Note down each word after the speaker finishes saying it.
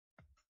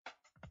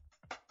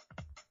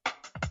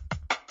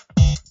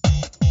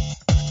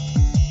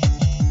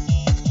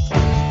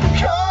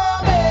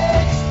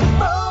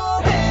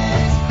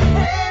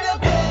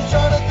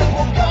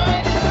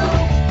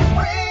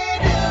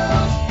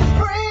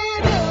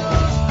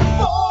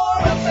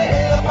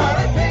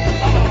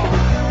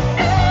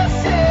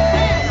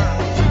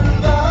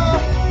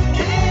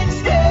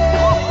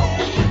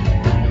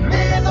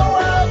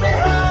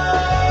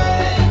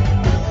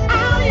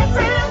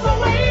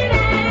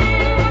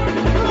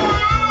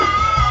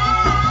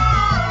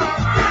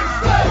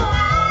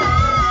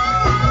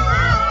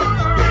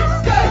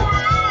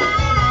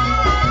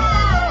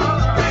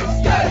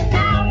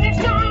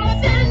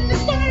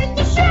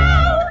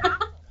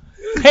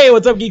Hey,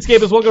 what's up,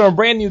 Geekscapists? Welcome to a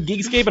brand new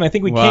Geekscape, and I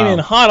think we came in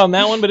hot on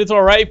that one, but it's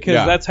all right,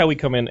 because that's how we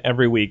come in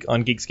every week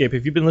on Geekscape.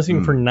 If you've been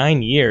listening for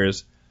 9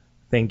 years,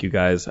 thank you,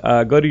 guys.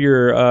 Go to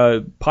your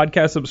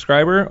podcast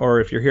subscriber, or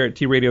if you're here at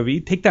T Radio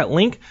V, take that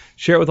link,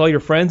 share it with all your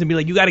friends, and be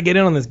like, you got to get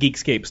in on this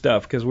Geekscape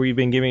stuff, because we've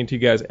been giving it to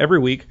you guys every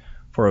week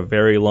for a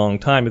very long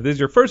time. If this is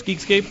your first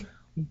Geekscape,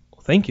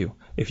 thank you.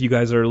 If you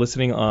guys are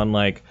listening on,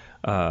 like,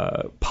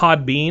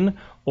 Podbean,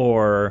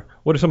 or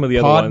what are some of the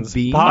other ones?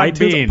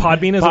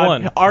 Podbean is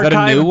one. Archive. Is that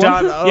a new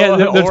one? Yeah,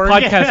 there's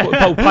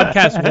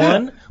Podcast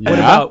One. Yeah. What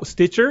about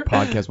Stitcher?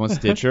 Podcast One,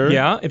 Stitcher.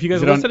 Yeah, if you guys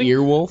is are it listening.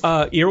 Earwolf?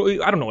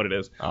 I don't know what it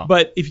is. Oh.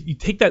 But if you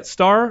take that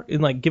star and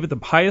like give it the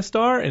highest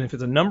star, and if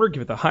it's a number,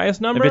 give it the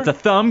highest number. If it's a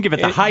thumb, give it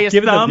the highest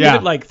thumb. Give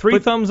it like 3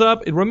 thumbs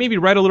up, and maybe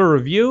write a little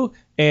review,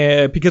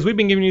 because we've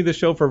been giving you this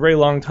show for a very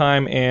long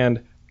time,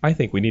 and I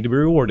think we need to be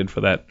rewarded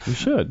for that. We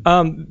should.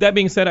 That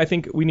being said, I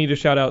think we need to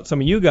shout out some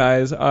of you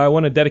guys. I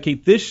want to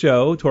dedicate this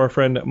show to our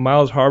friend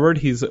Miles Harvard.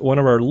 He's one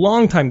of our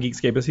longtime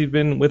Geekscapists. He's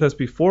been with us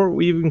before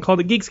we even called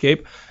it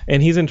Geekscape,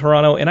 and he's in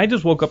Toronto. And I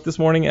just woke up this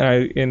morning,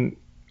 and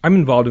I'm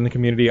involved in the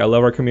community. I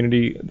love our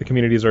community. The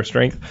community is our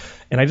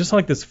strength. And I just saw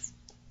like this.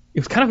 It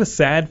was kind of a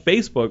sad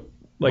Facebook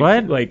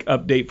like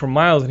update from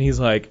Miles, and he's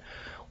like,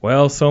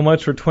 well, so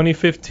much for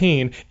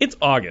 2015. It's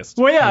August.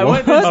 Well, yeah.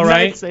 All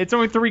right. It's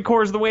only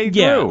 3/4 of the way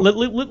through. Yeah.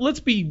 Let's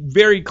be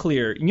very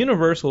clear.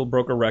 Universal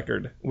broke a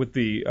record with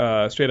the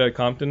Straight Outta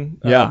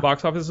Compton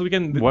box office this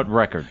weekend. What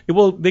record?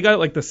 Well, they got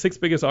like the 6th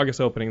biggest August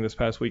opening this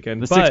past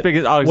weekend. The 6th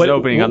biggest August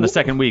opening on the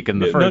second week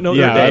and the first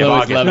day of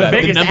August. Love that.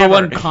 The number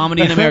one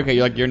comedy in America.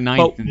 You're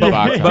ninth in the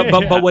box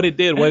office. But what it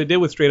did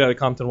with Straight Outta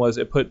Compton was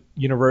it put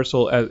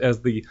Universal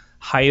as the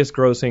highest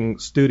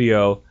grossing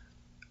studio.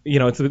 You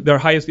know, it's the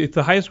highest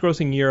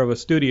grossing year of a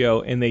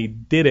studio, and they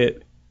did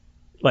it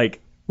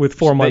like with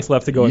 4 months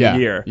left to go in the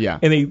year. Yeah.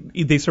 And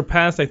they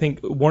surpassed, I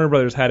think Warner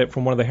Brothers had it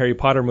from one of the Harry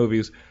Potter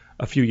movies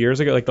a few years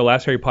ago, like the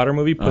last Harry Potter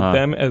movie put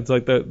them as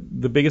like the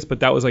biggest,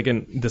 but that was like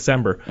in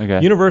December.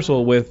 Okay.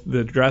 Universal with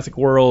the Jurassic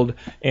World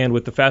and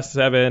with the Fast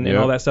 7 and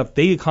all that stuff,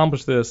 they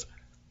accomplished this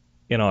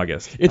in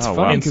August. It's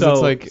funny because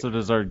it's like. So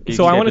does our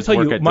So I want to tell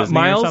you,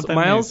 Miles,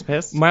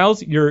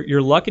 Miles,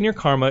 your luck and your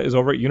karma is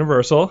over at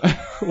Universal.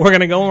 We're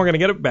gonna go and we're gonna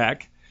get it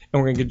back, and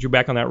we're gonna get you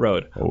back on that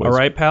road. Always. All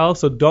right, pal.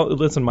 So don't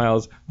listen,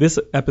 Miles. This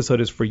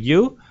episode is for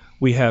you.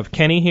 We have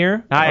Kenny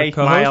here. Hi,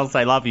 Miles.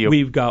 I love you.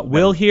 We've got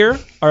Will here,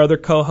 our other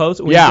co-host.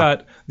 We've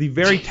got the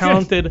very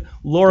talented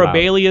Laura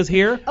Bailey is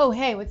here. Oh,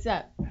 hey, what's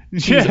up?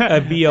 She's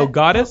a VO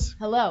goddess.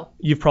 Hello.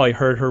 You've probably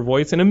heard her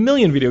voice in a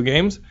million video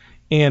games.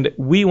 And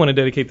we want to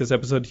dedicate this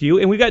episode to you.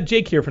 And we got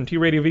Jake here from T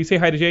Radio V. Say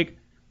hi to Jake.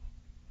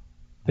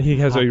 He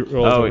has a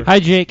roll. Hi,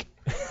 Jake.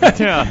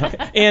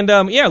 And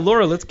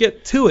Laura, let's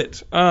get to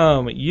it.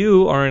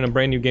 You are in a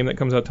brand new game that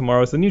comes out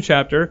tomorrow. It's the new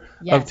chapter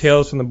of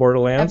Tales from the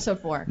Borderlands.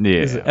 Episode 4.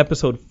 Yeah. This is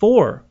episode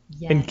 4.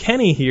 Yes. And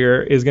Kenny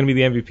here is going to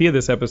be the MVP of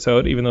this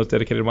episode, even though it's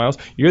dedicated to Miles.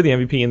 You're the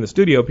MVP in the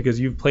studio because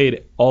you've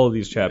played all of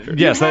these chapters.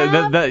 Yes,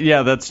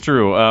 that's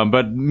true.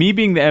 But me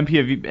being the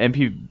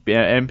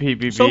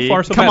MPV so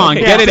far, so come bad. on,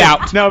 Okay. get it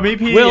out. No, me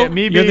being you're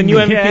the new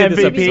MVP of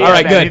this episode. All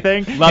right, good.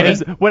 Anything, Love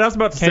it. What I was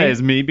about to say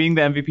is me being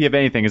the MVP of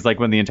anything is like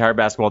when the entire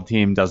basketball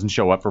team doesn't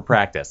show up for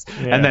practice,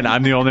 and then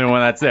I'm the only one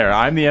that's there.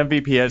 I'm the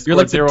MVP. I scored You're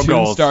like the 0 Toon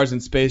goals. Stars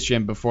in Space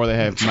Jam before they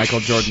have Michael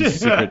Jordan's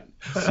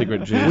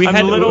secret juice.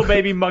 I'm little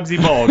baby Muggsy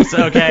Bogues,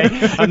 okay?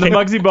 I'm the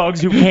Muggsy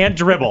Bogues who can't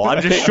dribble.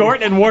 I'm just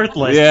short and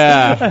worthless.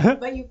 Yeah.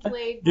 But you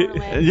played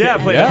Borderlands. Yeah, I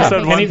played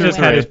episode 1 through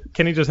 3.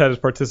 Kenny just had his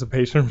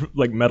participation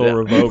medal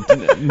revoked.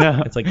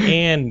 No. It's like,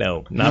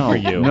 not for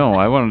you. No,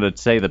 I wanted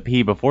to say the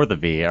P before the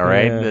V, all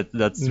right?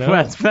 Yeah.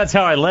 That's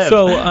how I live.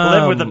 So,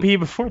 live with the P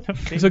before the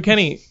V. So,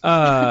 Kenny,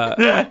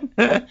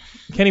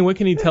 what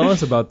can you tell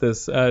us about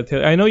this?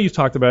 I know you've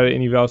talked about it,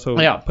 and you've also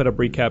put up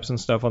recaps and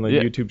stuff on the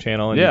YouTube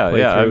channel. And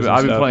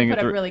I've been playing Put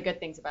it. up really good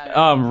things about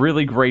it.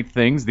 Really great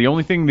things. The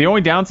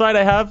only downside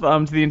I have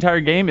to the entire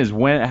game is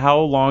how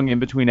long in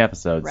between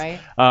episodes. Right.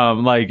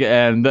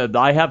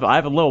 I have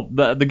a little.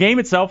 The game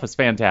itself is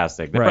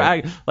fantastic.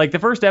 The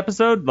first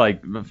episode,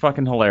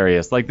 fucking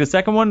hilarious. Like the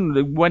second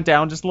one went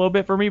down just a little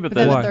bit for me, but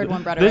then the third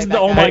one brought it this right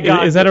back oh up. my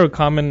god, is that a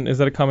common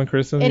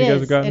criticism It you guys is.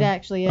 have gotten? It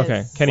actually is.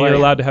 Okay, Kenny, you're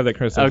allowed to have that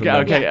criticism.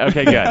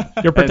 Okay,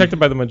 good. You're protected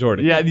by the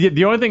majority. Yeah,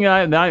 the only thing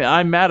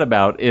I'm mad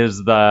about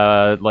is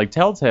the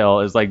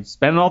Telltale is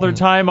spending all their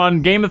time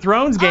on Game of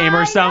Thrones game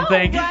or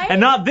something, right? and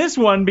not this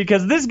one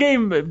because this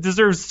game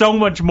deserves so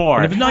much more.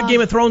 And if it's not Game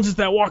of Thrones, it's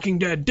that Walking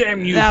Dead.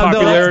 Damn you, No,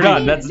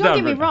 popularity. that's done.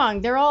 Don't get me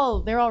wrong. They're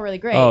all really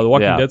great. Oh, the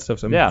Walking Dead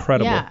stuff's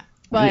incredible. Yeah,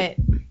 but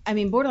I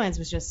mean, Borderlands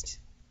was just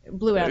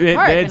blew it out of the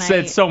park.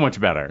 It's so much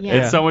better.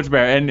 Yeah. It's so much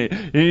better.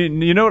 And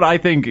you know what I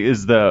think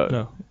is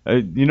the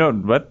you know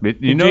what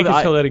Jake is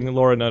still letting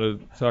Laura know to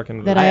talk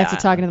into the that I have to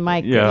talk into the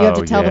mic. Yeah, you have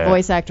to tell the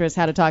voice actress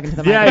how to talk into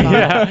the mic.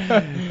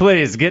 Yeah.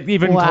 Please get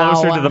even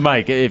closer to the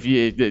mic if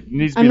you. It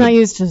needs to be I'm not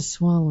used to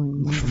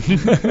swallowing.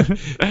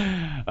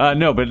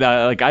 No, but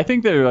like I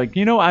think they're like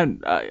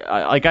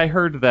I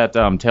heard that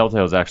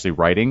Telltale's actually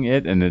writing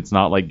it, and it's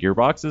not like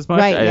Gearbox as much.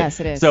 Right? Yes,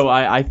 it is. So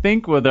I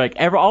think with like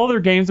all their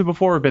games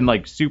before have been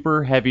like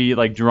super heavy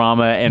like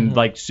drama and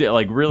like shit,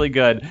 like really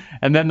good,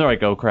 and then they're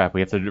like, oh crap,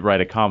 we have to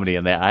write a comedy,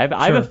 and I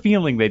have a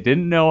feeling they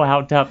didn't know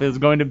how tough it was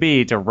going to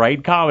be to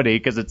write comedy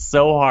because it's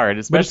so hard,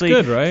 especially. But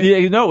it's good, right?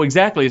 Yeah, no,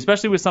 exactly,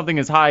 especially with something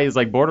as high as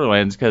like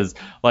Borderlands, because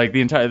like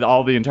the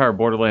entire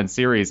Borderlands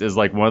series is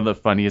like one of the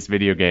funniest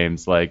video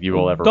games like you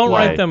will ever Don't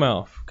play. write them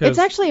off. It's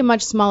actually a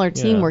much smaller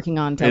team working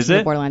on Tales from the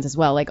it? Borderlands as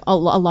well. Like a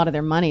lot of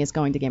their money is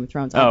going to Game of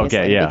Thrones,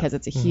 obviously, because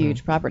it's a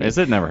huge property. Is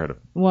it? Never heard of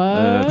it. What?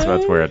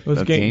 That's weird. Was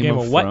That's Game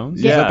of what?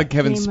 Thrones? Yeah. Is that the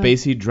Kevin Game of-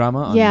 Spacey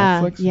drama on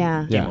Yeah, Netflix?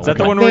 yeah. Is that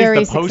the one where Very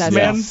he's the postman?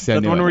 successful. Is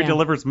that the one where he Yeah.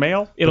 delivers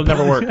mail? It'll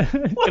never work.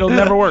 It'll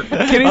never work.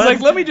 Kenny's like,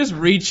 let me just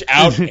reach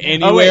out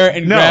anywhere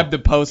and no. grab the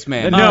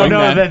postman. No, Bring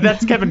that.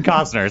 that's Kevin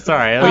Costner.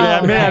 Sorry,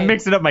 right. I'm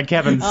mixing up my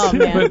Kevins. Oh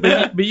man.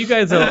 But you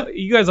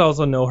guys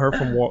also know her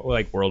from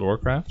like World of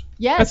Warcraft.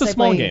 Yes, That's a I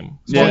small play game.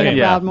 Yeah, Jane of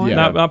yeah. Proudmoore.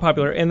 Yeah. Not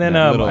popular. And then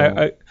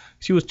little-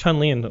 she was Chun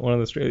Li in one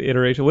of the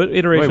iterations. What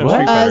iteration Wait, of what?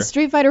 Street Fighter?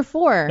 Street Fighter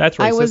 4. That's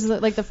I was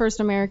racist. like the first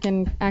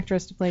American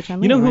actress to play Chun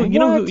Li. You know who? right? You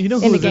know who in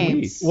the was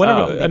games. One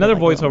of, Oh. another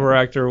voiceover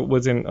actor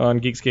was on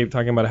Geekscape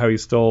talking about how he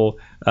stole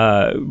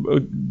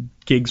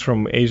gigs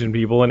from Asian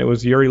people, and it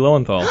was Yuri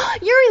Lowenthal.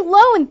 Yuri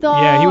Lowenthal.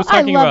 Yeah, he was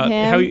talking I love about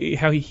him.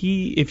 how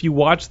he if you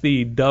watch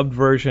the dubbed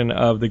version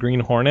of the Green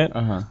Hornet,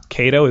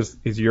 Kato is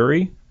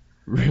Yuri.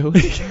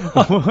 Really?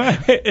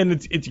 And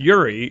it's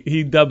Yuri.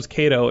 He dubs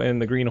Kato in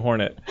the Green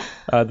Hornet,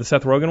 the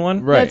Seth Rogen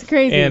one. Right. That's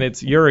crazy. And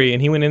it's Yuri,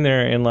 and he went in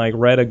there and like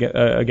read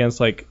against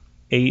like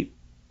 8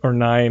 or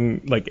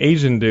 9 like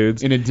Asian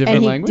dudes. In a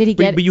different language? Did he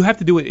get? But you have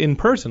to do it in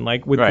person,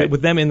 like with Right.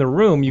 with them in the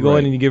room. You go Right.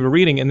 in and you give a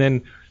reading, and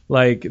then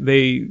like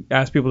they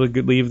ask people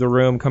to leave the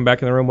room, come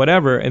back in the room,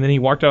 whatever. And then he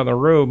walked out of the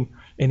room,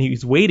 and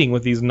he's waiting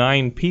with these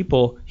 9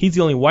 people. He's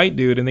the only white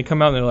dude, and they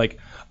come out and they're like,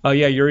 "Oh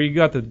yeah, Yuri, you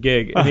got the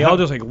gig." And they all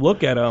just like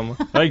look at him.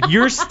 Like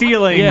you're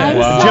stealing Yeah.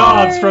 Wow.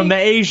 jobs from the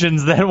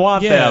Asians that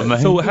want them.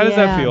 So how does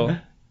that Yeah. feel?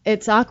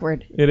 It's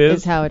awkward. It is?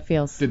 Is how it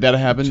feels. Did that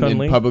happen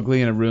Chun-Li?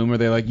 publicly in a room where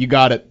they're like, you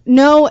got it?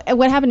 No,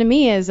 what happened to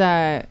me is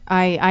I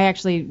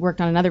actually worked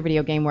on another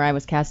video game where I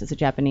was cast as a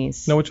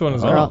Japanese No, which one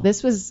is girl. that?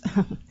 This was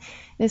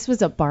this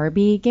was a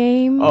Barbie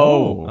game.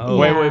 Oh, Yeah.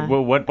 wait,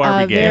 what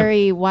Barbie game?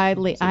 Very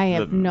widely. I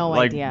have no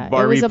like idea.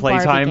 Barbie it was a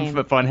Playtime Barbie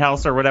game.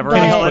 Funhouse or whatever But-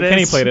 the hell it is.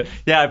 Kenny played it.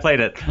 Yeah, I played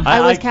it. I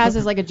was cast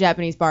as like a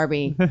Japanese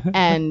Barbie,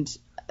 and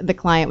the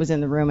client was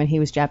in the room and he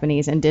was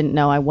Japanese and didn't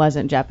know I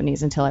wasn't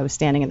Japanese until I was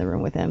standing in the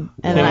room with him,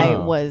 and then I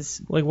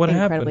was Like, what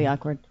incredibly happened?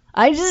 awkward.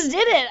 I just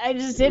did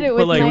it.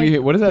 With like, my.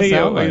 What does that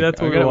Yeah, sound like? that's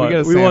what we we gotta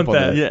want. We want sample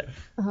that. this. Yeah.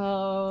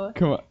 Oh,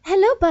 Come on.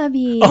 hello,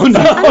 Barbie. Oh no!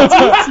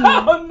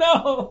 I'm Oh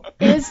no!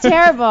 It was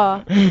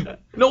terrible.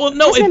 No, well,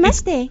 no,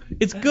 Namaste.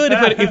 it's good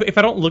if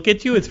I don't look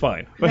at you, it's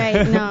fine. Right,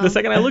 no. The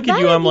second I look at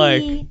you, I'm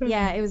like,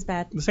 yeah, it was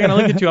bad. the second I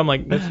look at you, I'm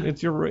like,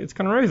 it's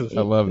kind of racist.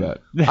 I love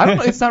that. I don't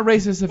know. It's not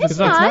racist if it's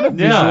not. not a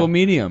Yeah. visual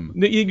medium.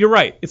 No, you're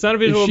right. It's not a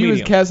If visual she was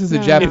medium. cast as a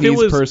No. Japanese If it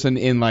was- person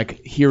in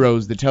like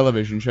Heroes, the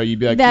television show, you'd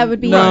be like, That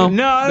would be- no, Right.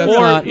 No, that's or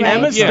not.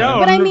 Emma Right. Stone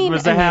But I mean,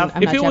 was a half.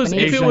 I'm if not it was,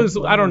 Japanese.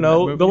 I don't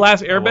know, the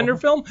last Airbender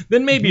film,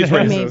 then maybe it's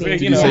racist. Maybe. Did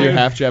You you know, say you're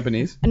half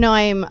Japanese? No,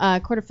 I am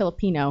quarter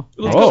Filipino.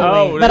 Let's Oh.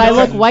 go. But I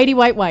look whitey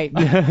white.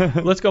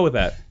 Let's go with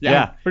that.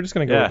 Yeah. We're just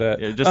gonna go Yeah, with that.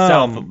 yeah, just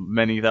south of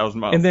many thousand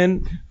miles. And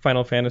then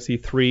Final Fantasy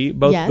III,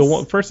 both Yes. the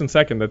one, first and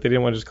second, that they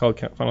didn't want to just call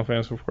it Final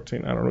Fantasy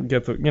 14. I don't know,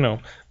 get the,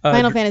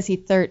 Final Fantasy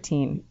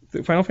 13.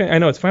 I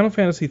know it's Final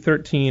Fantasy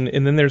 13,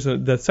 and then there's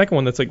the second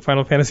one that's like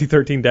Final Fantasy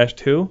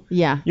 13-2.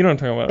 Yeah. You know what I'm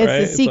talking about, It's right?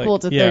 the sequel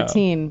to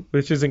 13.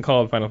 Which isn't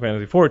called Final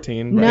Fantasy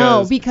 14.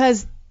 No,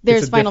 because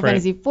there's it's a Final different-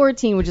 Fantasy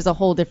 14, which is a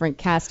whole different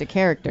cast of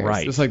characters.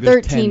 Right. Just like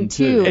there's 13 10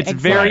 too. too. it's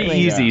very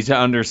Exactly. easy to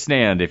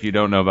understand if you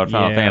don't know about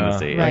Final Yeah,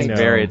 Fantasy. Right. It's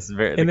very And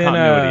the then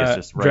continuity is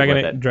just right with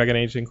it. Dragon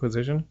Age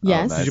Inquisition.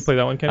 Yes. Did you play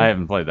that one, Kenny? I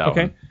haven't played that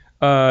Okay.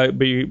 one.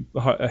 But you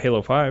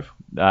Halo 5.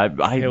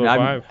 Halo Halo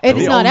 5.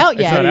 It's not out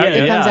yet. not out It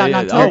yet. comes out in Oh,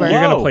 October.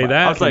 You're gonna play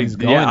that. I was like, He's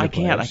going yeah, to I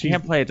play can't. it. I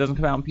can't play it. It doesn't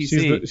come out on PC.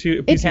 She's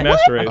the It's PC what?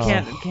 Master I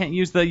Race.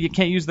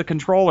 can't use the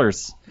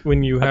controllers.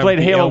 When you have I played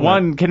the Halo ailment.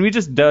 1. Can we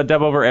just dub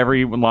over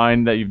every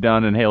line that you've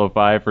done in Halo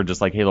 5 for just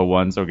like Halo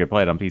 1 so we can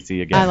play it on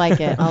PC again? I like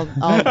it. I'll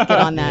get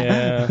on that.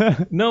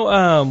 Yeah.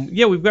 No.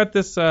 Yeah. We've got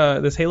this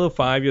Halo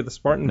 5. You have the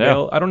Spartan Yeah.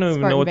 Veil. I don't even know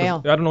Spartan what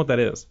Veil. I don't know what that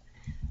is.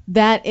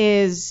 That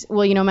is,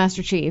 well,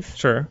 Master Chief.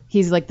 Sure.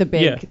 He's like the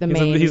big, Yeah, the he's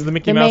main. he's the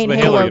Mickey Mouse of main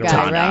the Halo guy,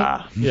 universe.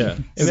 right? Yeah.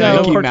 And So- then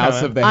Mickey Cortana.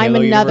 Mouse of the I'm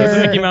Halo another- He's the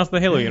universe. Mickey Mouse of the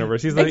Halo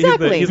universe. He's the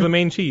Exactly. he's the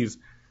main cheese.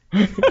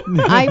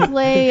 I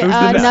play Who's the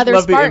best? another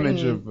Love the Spartan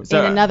image of- in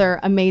Sorry. another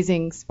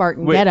amazing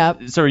Spartan Wait,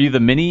 getup. So are you the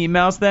Minnie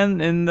Mouse then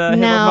in the Halo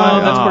No,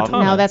 5? that's Oh,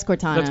 Cortana. No, that's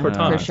Cortana. That's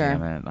Cortana. For sure.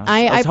 Damn it.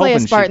 I was play a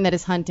hoping Spartan that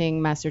is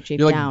hunting Master Chief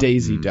You're like down.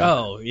 Daisy Duck.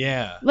 Oh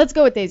yeah. Let's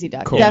go with Daisy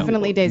Duck. Cool.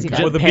 Definitely Daisy Duck.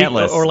 Or the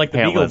Pantless. Beagle, or like the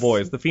Beagle Pantless.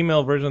 Boys, the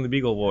female version of the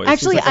Beagle Boys.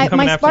 Actually, She's like, I'm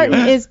coming my after Spartan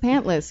you. is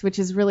pantless, which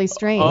is really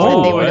strange Oh,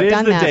 that they would it have is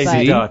done the that. Daisy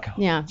but Duck.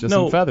 yeah, Just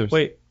no some feathers.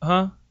 Wait,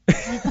 huh?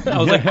 I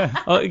was like,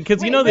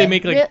 because they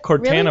make like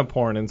Cortana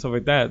porn and stuff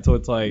like that, so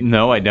it's like.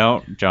 No, I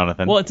don't,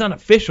 Jonathan. Well, it's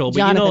unofficial, but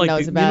Jonathan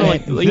knows about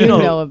it. You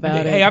know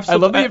about it. Hey, I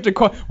love that you have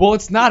to. Well,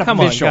 it's not Come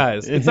official. on,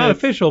 guys. It's not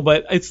official,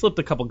 but it slipped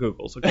a couple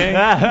Googles, okay?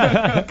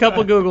 A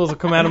couple Googles have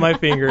come out of my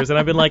fingers, and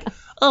I've been like,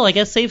 oh, I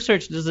guess Safe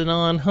Search isn't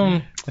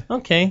on.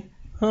 Okay.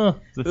 Huh.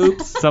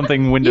 Oops.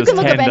 Something Windows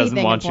 10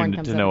 doesn't want you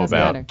to know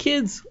about. Matter.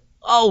 Kids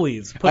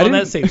always put on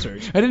that Safe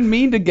Search. I didn't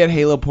mean to get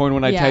Halo porn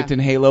when I typed in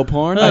Halo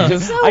porn. I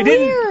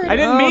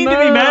didn't mean to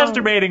be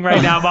masturbating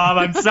right now, Mom.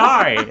 I'm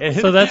sorry.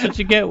 So that's what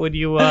you get when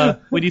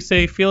you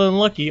say feeling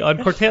lucky on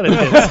Cortana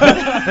tits.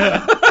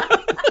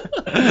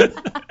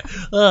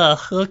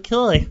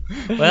 Okay.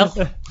 Well,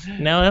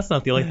 now that's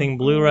not the only thing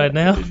blue right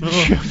now.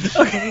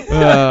 Okay.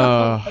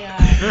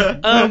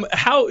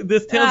 How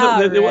this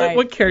Tales?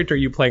 What character are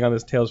you playing on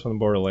this Tales from the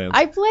Borderlands?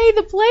 I play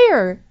the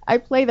player. I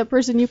play the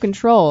person you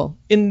control.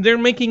 And they're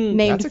making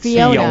named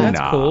Fiona.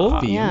 That's cool.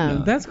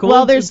 Yeah, that's cool.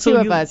 Well, there's two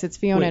of us. It's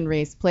Fiona and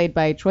Reese, played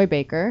by Troy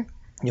Baker.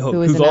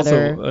 Who's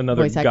also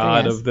another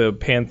god of the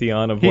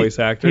pantheon of voice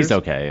actors. He's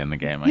okay in the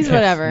game. He's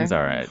whatever. He's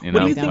all right.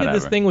 What do you think of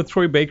this thing with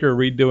Troy Baker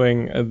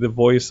redoing the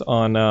voice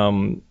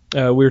on? We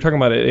were talking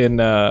about it in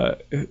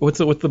what's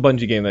the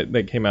Bungie game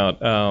that came out?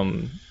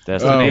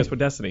 Destiny. Yes, for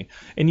Destiny.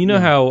 And you know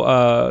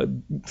how,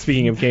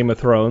 speaking of Game of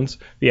Thrones,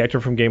 the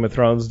actor from Game of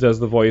Thrones does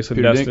the voice of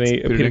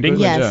Destiny, Peter Dinklage.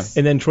 Yes.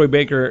 And then Troy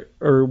Baker,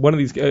 or one of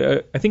these,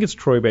 I think it's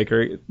Troy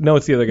Baker. No,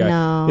 it's the other guy.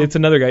 No. It's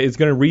another guy. Is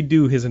going to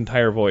redo his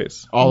entire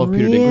voice. All of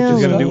Peter Really? Dinklage's He's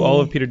going to stuff. do all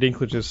of Peter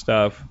Dinklage's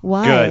stuff.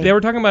 Why? Good. They were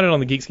talking about it on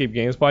the Geekscape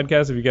Games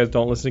podcast. If you guys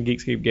don't listen to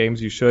Geekscape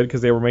Games, you should,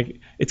 because they were making.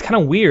 It's kind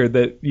of weird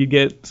that you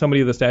get somebody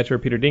of the stature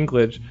of Peter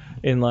Dinklage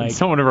in like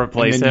someone to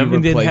replace And then him.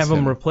 and then have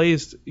him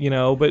replaced,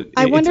 but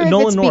I wonder if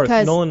Nolan it's North.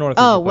 because. Nolan North.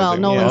 Oh well,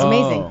 Nolan's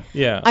amazing.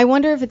 Yeah. I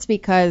wonder if it's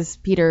because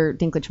Peter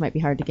Dinklage might be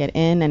hard to get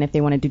in, and if they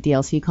want to do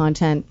DLC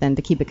content, then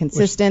to keep it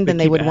consistent, then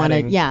they would want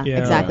to. Yeah,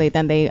 exactly.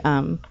 Then they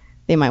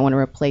might want to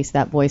replace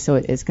that voice so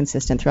it is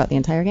consistent throughout the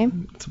entire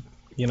game.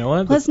 You know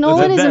what? Plus,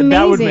 Nolan is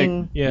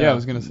amazing. Yeah, I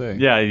was gonna say.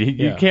 Yeah,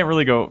 you can't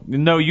really go.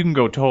 No, you can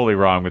go totally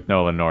wrong with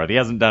Nolan North. He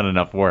hasn't done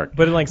enough work.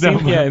 But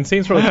in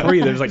Saints Row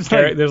 3,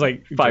 there's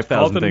like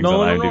 5,000 things on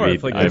Nolan IMDb.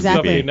 North, like there's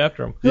stuff named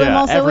after him.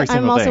 Yeah,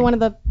 I'm also one of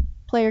the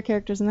player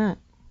characters in that.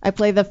 I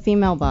play the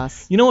female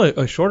boss. You know,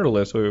 a shorter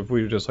list. If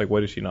we were just like,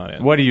 what is she not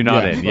in? What are you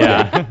not in?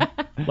 Yeah.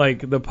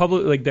 Like the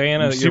public, like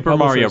Diana. Super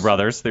Mario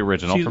Brothers, the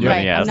original from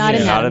right. NES. Not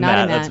in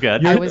that. That's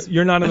good.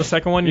 You're not in the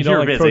second one. You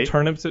don't like throw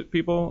turnips at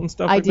people and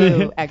stuff. I like do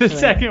that? actually. The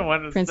second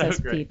one is Princess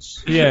so great. Peach.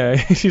 Yeah,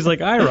 she's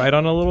like, I ride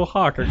on a little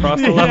hawk across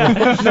the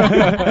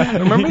level.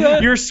 Remember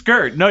that? Your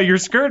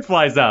skirt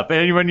flies up,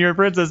 and when you're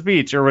Princess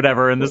Peach or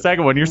whatever, in the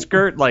second one, your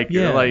skirt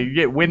you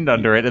get wind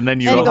under it, and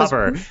then you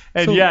hover,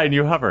 and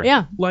you hover.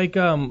 Yeah. Like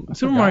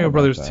Super Mario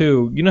Brothers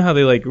 2. You know how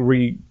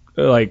they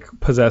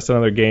possessed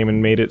another game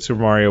and made it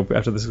Super Mario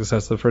after the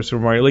success of the first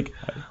Super Mario. Like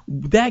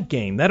that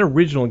game, that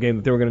original game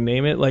that they were going to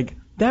name it, like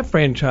that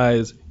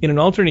franchise in an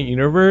alternate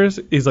universe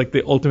is like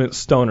the ultimate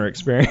stoner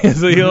experience.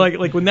 So,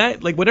 like when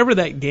that, like whatever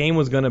that game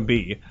was going to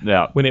be,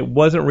 when it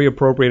wasn't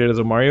reappropriated as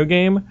a Mario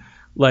game,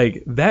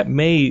 like that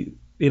may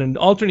in an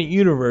alternate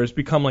universe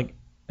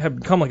have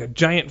become like a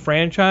giant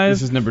franchise.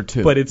 This is number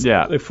 2. But it's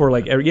for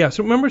like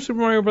So remember Super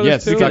Mario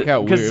Brothers 2? Yeah, it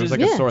got weird. It was like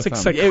a sore it's like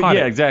thumb. psychotic.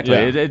 Yeah, exactly.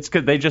 Yeah. It's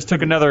because they just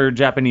took another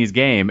Japanese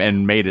game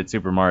and made it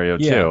Super Mario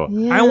 2.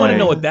 Yeah. I want to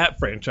know what that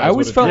franchise. I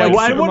always felt I like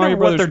wonder Mario what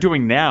Brothers- they're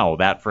doing now.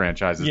 That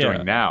franchise is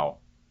doing now.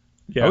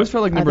 Yeah. I always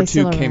felt like number they 2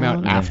 still came out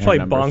around? after Play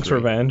number Bonk's 3.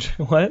 Revenge.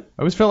 What? I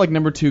always felt like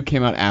number 2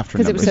 came out after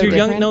 'Cause it number was so 3. You're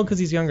young, different? no, because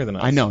he's younger than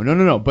us. I know,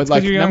 no, but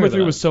like you're number younger 3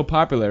 than was us. so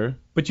popular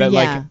But that you-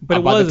 like but by it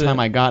the wasn't. time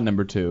I got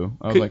number 2,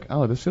 I was like,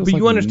 oh, this feels But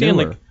like you understand,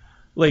 newer.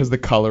 like Because the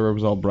color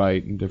was all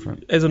bright and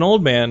different. as an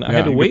old man, I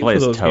had to You wait play for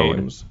as those Toad.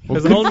 games. Well,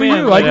 As an old good for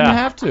man, you. I didn't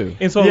have to.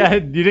 and so Yeah,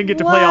 you didn't get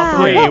to play all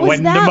Wow, 3 what was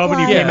when the that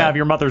moment you like? came out of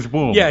your mother's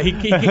womb. yeah,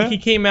 he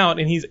came out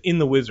and he's in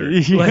the wizard.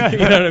 Like, you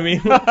know what I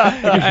mean?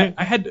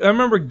 I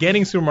remember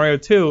getting Super Mario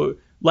 2,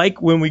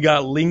 like when we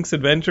got Link's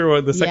Adventure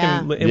or the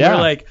second, and we're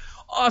like,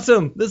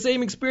 awesome, the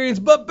same experience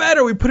but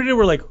better. We put it in,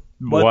 we're like,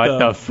 what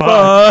the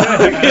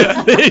fuck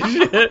is this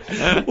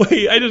shit?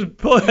 Wait, I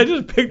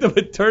just picked up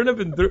a turnip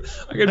and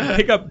I could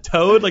pick up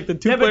Toad, like the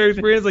 2-player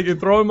experience, like you're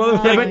throwing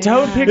motherfuckers. Yeah, but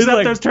Toad picks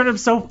up those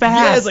turnips so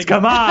fast. it's like,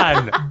 Come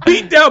on.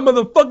 Beat down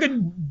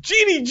motherfucking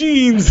Genie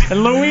Jeans.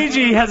 And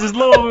Luigi has his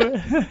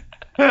little...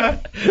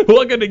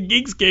 Welcome to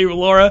Geekscape,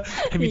 Laura.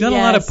 Have you done a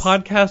lot of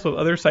podcasts with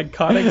other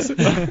psychotics?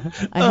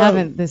 I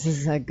haven't. This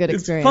is a good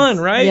experience. It's fun,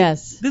 right?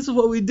 Yes. This is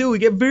what we do. We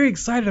get very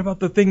excited about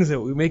the things that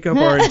we make up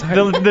our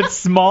entire... the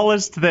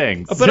smallest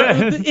things. But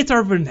it's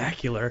our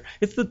vernacular.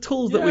 It's the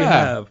tools that we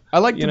have. I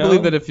like to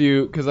believe that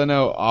because I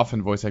know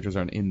often voice actors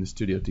aren't in the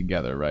studio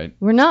together, right?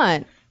 We're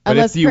not. But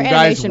Unless if you for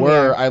guys animation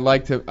were, I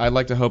like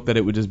to hope that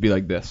it would just be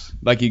like this.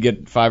 Like you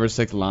get 5 or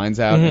 6 lines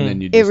out, and then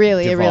you just It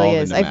really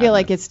is. I feel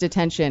like madness. it's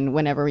detention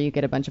whenever you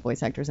get a bunch of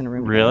voice actors in a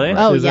room. Really?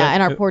 Together. Oh Is yeah, it?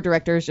 and our poor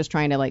director is just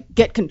trying to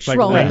get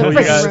control Like, of the you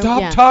freaking guys room.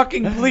 Stop Yeah.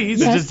 talking,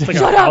 please. Yes. It's like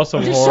Shut a up. house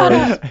of Just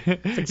horrors.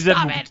 shut up.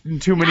 Stop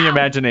it. Too many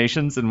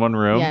imaginations in one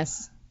room.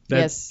 Yes.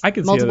 Yes. I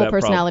can see multiple that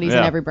personalities in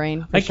every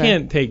brain. I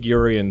can't take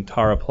Yuri and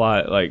Tara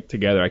Plot like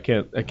together. I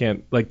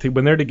can't like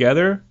when they're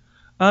together.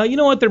 You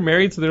know what? They're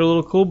married, so they're a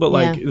little cool. But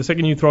like the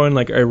second you throw in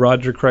like a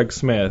Roger Craig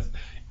Smith,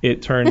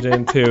 it turns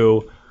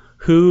into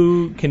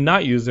who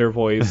cannot use their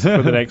voice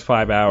for the next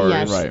 5 hours.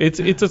 Yes. Right.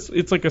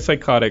 It's like a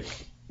psychotic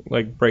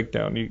like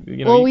breakdown.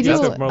 You know, well, we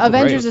do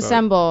Avengers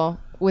Assemble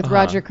with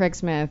Roger Craig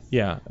Smith.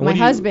 Yeah. My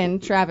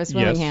husband, Travis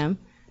Willingham.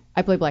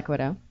 I play Black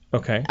Widow.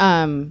 Okay.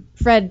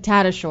 Fred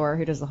Tatasciore,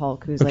 who does the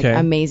Hulk, who's like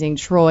amazing.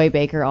 Troy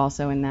Baker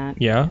also in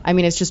that. Yeah. I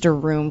mean, it's just a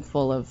room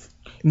full of.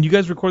 And you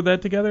guys record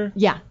that together?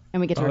 Yeah, and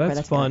we get to record that.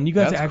 That's fun. You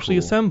guys actually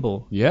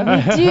assemble.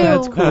 Yeah. We do.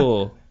 That's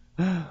cool.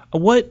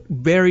 What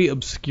very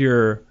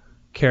obscure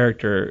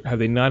character have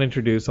they not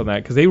introduced on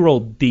that? Because they roll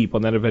deep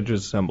on that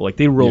Avengers Assemble. Like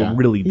they roll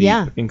really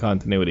deep in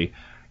continuity.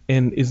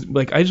 And is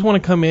like I just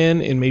want to come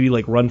in and maybe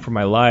like run for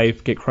my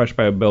life, get crushed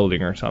by a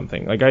building or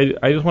something. Like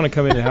I just want to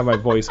come in and have my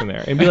voice in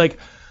there and be like,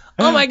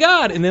 oh my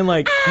god, and then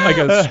like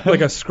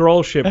a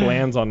scroll ship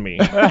lands on me.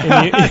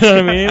 And you know what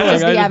I mean?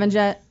 Like, the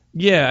Avenjet.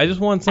 Yeah, I just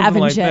want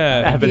something like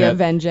that. The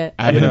Avenjet.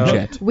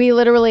 Avenjet. We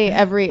literally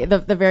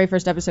the very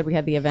first episode we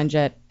had the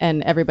Avenjet,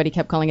 and everybody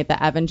kept calling it the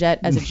Avenjet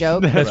as a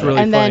joke. That's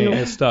really and funny. Then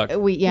it stuck. and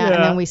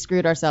then we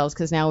screwed ourselves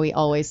because now we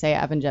always say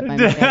Avenjet by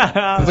mistake.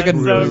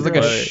 It's like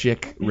a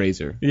chic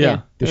razor.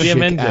 Yeah. The chic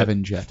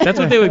Avenjet. That's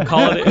what they would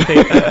call it if they.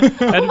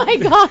 Oh my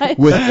god.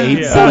 With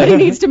 8 Somebody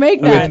needs to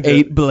make that. with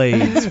 8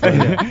 blades.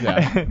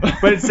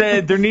 But it's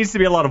there needs to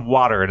be a lot of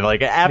water, and like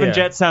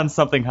Avenjet sounds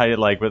something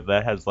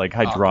that has like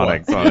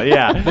hydronics on it.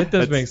 Yeah. That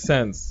does make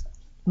sense.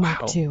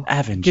 Mark II.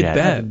 Avenjet. Get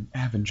that.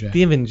 Avenjet.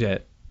 The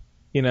Avenjet.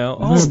 You know?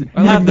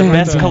 Have the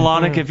best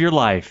colonic of your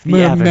life. The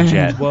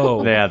Avenjet.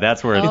 Whoa. Yeah,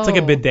 that's where It's like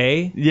a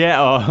bidet.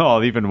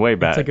 Yeah, even way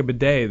back. It's like a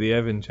bidet, the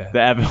Avenjet.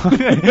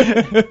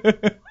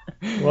 The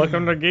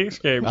Welcome to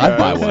Geekscape. I'd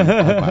buy one.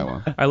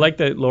 I like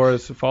that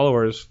Laura's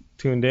followers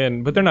tuned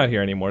in, but they're not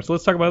here anymore. So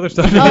let's talk about other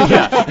stuff.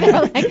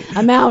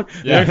 I'm out.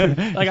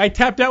 Yeah. Like I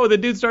tapped out when the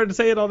dude started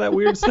saying all that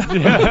weird stuff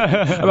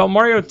about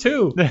Mario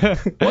 2.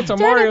 What's a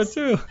Mario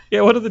 2?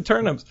 Yeah, what are the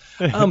turnips?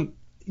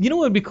 You know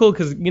what would be cool?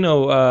 Because, you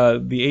know,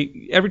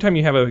 every time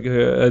you have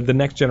the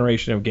next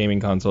generation of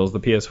gaming consoles, the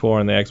PS4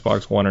 and the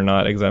Xbox One are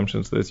not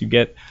exemptions to this. You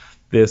get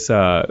this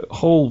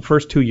whole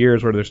first 2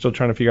 years where they're still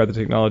trying to figure out the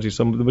technology.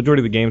 So the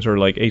majority of the games are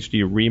like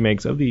HD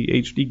remakes of the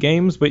HD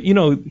games. But, you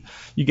know,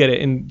 you get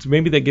it. And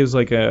maybe that gives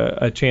like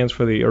a chance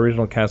for the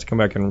original cast to come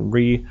back and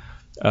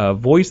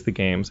voice the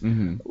games.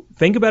 Mm-hmm.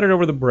 Think about it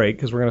over the break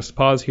because we're going to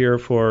pause here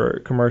for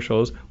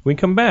commercials. When we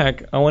come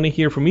back, I want to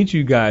hear from each of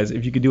you guys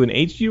if you could do an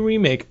HD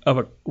remake of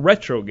a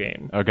retro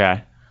game.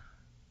 Okay.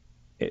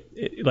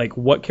 Like,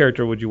 what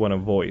character would you want to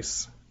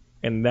voice?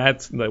 And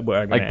that's what I'm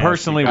going to ask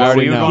personally, you. what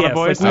would you want to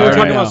voice? Like we were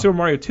talking about Super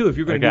Mario 2. If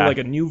you're going to do like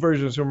a new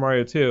version of Super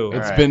Mario 2, I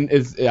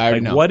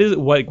already know.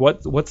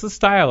 What's the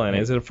style in it?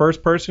 Is it a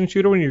first-person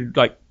shooter when you're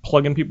like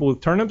plugging people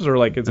with turnips, or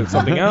like is it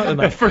something else? And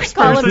like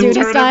Call of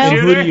Duty style.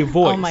 Who do you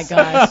voice? Oh my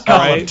gosh.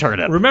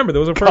 Right? Remember,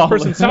 there was a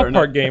first-person South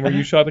Park game where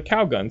you shot the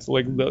cow gun. So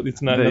like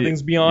it's not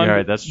nothing's beyond.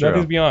 Right, that's true.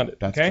 Nothing's beyond it.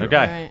 That's okay. true.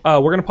 Okay.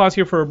 We're gonna pause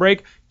here for a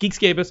break.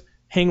 Geekscapists,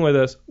 hang with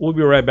us. We'll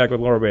be right back with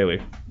Laura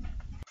Bailey.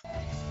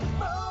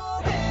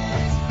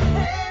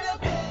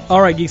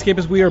 All right,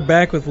 Geekscapists, we are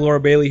back with Laura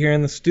Bailey here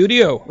in the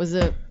studio. Was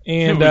it?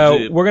 And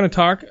we're going to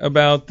talk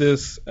about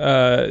this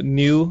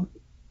new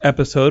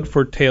episode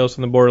for Tales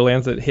From The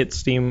Borderlands that hits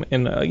Steam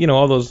and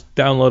all those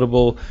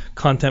downloadable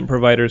content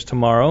providers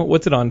tomorrow.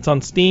 What's it on? It's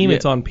on Steam. Yeah.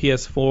 It's on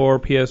PS4,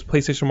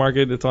 PlayStation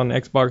Market. It's on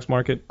Xbox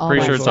Market.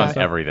 Pretty sure it's on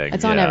everything.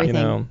 It's on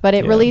everything. But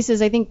it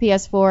releases, I think,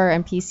 PS4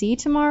 and PC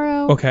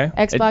tomorrow. Okay.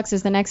 Xbox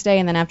is the next day,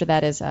 and then after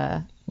that is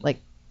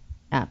like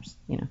apps.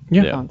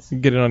 Phones. You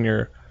get it on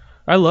your.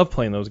 I love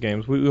playing those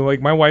games.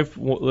 Like my wife,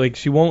 like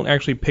she won't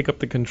actually pick up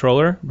the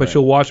controller, but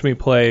she'll watch me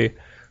play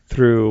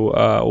through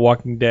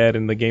Walking Dead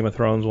and the Game of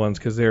Thrones ones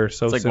because they're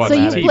so cinematic. So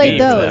you played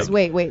those?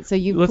 Wait. So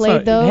you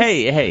played those?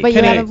 Hey. But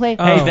you haven't played.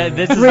 Hey,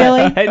 this is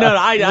really? Hey, no,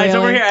 I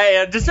over here.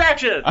 Hey,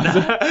 distraction.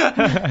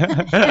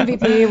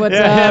 MVP, what's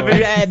up?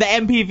 The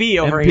MPV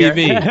over here.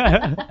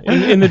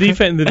 in the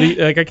defense,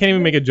 like I can't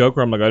even make a joke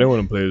where I'm like I don't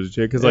want to play as a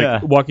chick because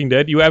like Walking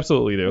Dead, you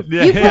absolutely do.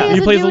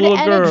 You play as a little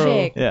dude girl. and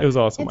a chick. It was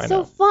awesome. It's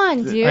so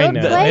fun, dude. I know.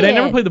 Play and it. I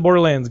never played the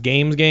Borderlands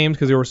games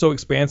because they were so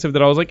expansive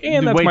that I was like,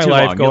 and that's way my too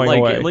life long. going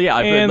away. Yeah,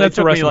 and that's that's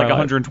the took rest me of like my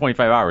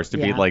 125 hours to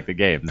beat like the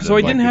game. So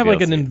I didn't have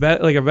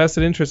like a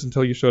vested interest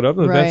until you showed up.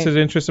 A vested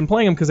interest in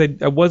playing them because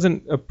I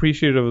wasn't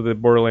appreciative of the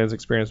Borderlands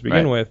experience to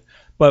begin with.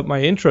 But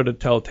my intro to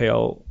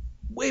Telltale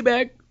way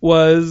back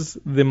was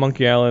the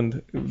Monkey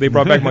Island. They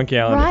brought back Monkey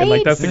Island, and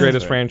like that's the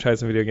greatest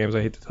franchise in video games.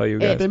 I hate to tell you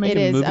guys. It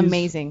is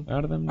amazing.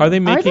 Out of them? Are they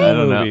making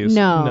movies?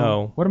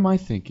 No. What am I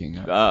thinking?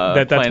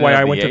 That's why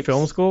I went to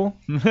film school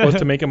was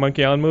to make a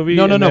Monkey Island movie.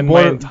 No.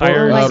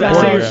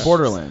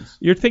 Borderlands.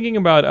 You're thinking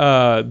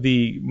about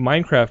the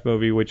Minecraft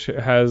movie, which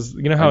has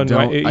I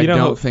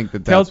don't think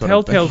that's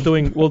Telltale's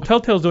doing. Well,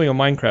 Telltale's doing a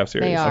Minecraft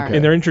series, They are.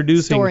 and they're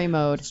introducing story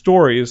mode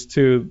stories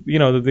to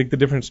the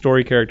different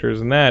story characters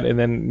and that, and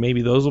then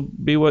maybe those will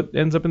be what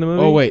ends up in the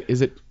movie. Oh wait,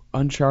 is it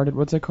Uncharted?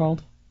 What's it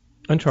called?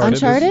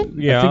 Uncharted?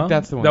 Yeah, I think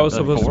that's the one. That was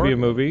supposed to be a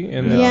movie.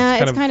 And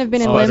it's kind of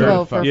been in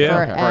limbo for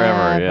forever.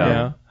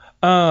 Yeah.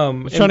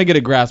 I'm trying to get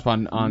a grasp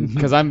on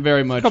because I'm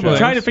very much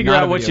trying to figure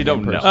out what you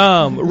don't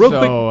know.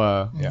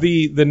 Real quick,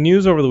 the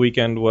news over the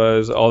weekend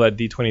was all that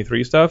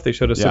D23 stuff. They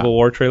showed a Civil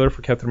War trailer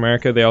for Captain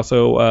America. They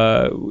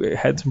also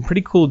had some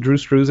pretty cool Drew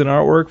Struzan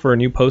artwork for a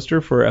new poster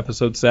for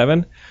Episode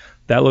 7.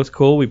 That looks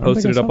cool. We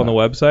posted it up on the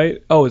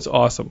website. Oh, it's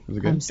awesome. Was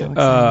it good? I'm so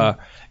excited.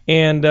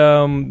 And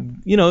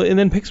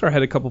then Pixar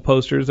had a couple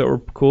posters that were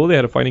cool. They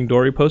had a Finding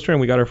Dory poster, and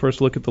we got our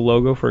first look at the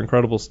logo for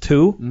Incredibles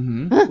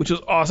 2, which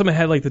was awesome. It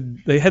had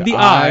the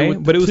eye,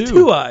 but it was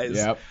two eyes.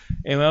 Yep.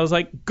 And I was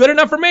like, good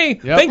enough for me.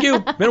 Yep. Thank you.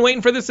 Been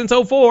waiting for this since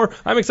 2004.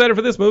 I'm excited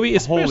for this movie,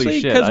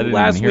 especially because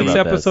last week's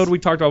episode we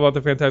talked about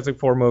the Fantastic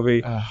Four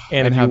movie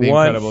and how The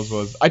Incredibles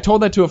was. I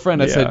told that to a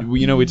friend. I said,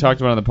 we talked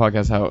about on the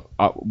podcast how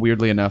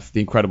weirdly enough,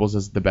 The Incredibles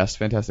is the best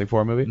Fantastic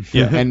Four movie.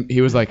 Yeah. And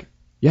he was like,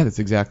 yeah, that's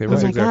exactly right.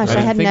 Oh my gosh, I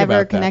had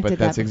never connected that.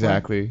 That's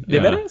exactly.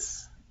 Yeah.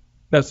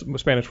 That's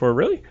Spanish for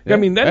really. Yeah. I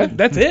mean,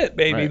 that's it,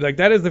 baby. Right. Like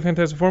that is the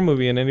Fantastic Four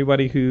movie, and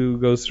anybody who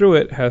goes through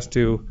it has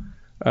to.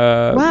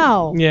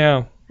 Wow.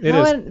 Yeah. It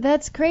is.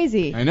 That's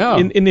crazy. I know.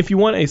 And if you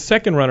want a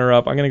second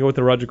runner-up, I'm going to go with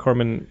the Roger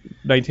Corman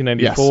 1994.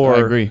 Yes,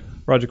 I agree.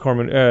 Roger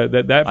Corman,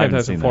 that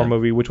Fantastic Four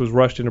movie, which was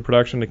rushed into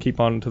production to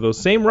keep on to those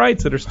same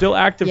rights that are still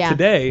active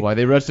today. Why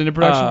they rushed into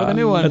production for the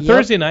new one?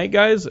 Thursday night,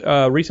 guys.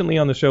 Recently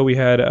on the show, we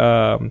had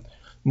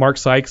Mark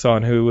Sykes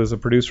on, who was a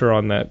producer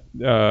on that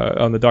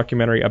on the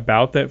documentary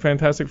about that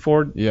Fantastic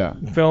Four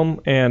film.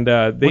 And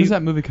when does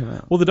that movie come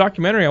out? Well, the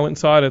documentary, I went and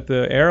saw it at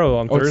the Arrow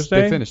on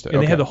Thursday. They finished it.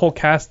 And they had the whole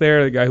cast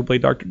there, the guy who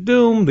played Dr.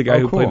 Doom, the guy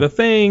who played The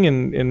Thing,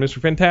 and Mr.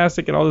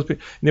 Fantastic, and all those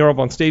people. And they were up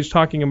on stage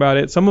talking about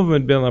it. Some of them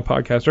had been on the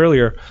podcast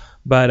earlier.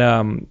 But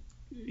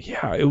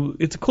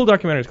it's a cool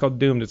documentary. It's called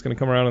Doomed. It's going to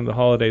come around in the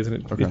holidays,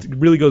 and it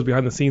really goes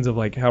behind the scenes of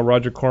like how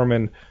Roger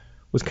Corman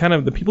was kind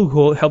of the people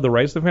who held the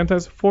rights to the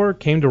Fantastic Four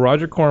came to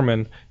Roger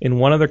Corman in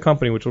one other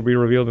company, which will be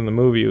revealed in the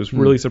movie. It was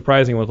really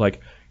surprising. It was like,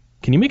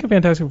 can you make a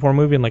Fantastic Four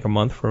movie in like a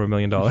month for $1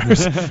 million?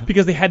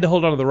 Because they had to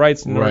hold on to the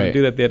rights in order to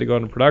do that. They had to go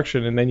into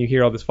production, and then you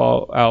hear all this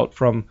fallout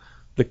from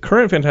the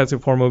current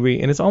Fantastic Four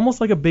movie, and it's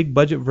almost like a big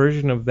budget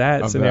version of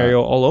that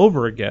scenario all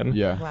over again.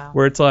 Yeah. Wow.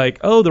 Where it's like,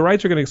 oh, the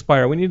rights are going to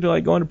expire. We need to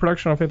like go into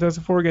production on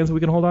Fantastic Four again so we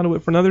can hold on to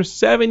it for another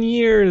 7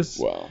 years.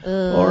 Wow.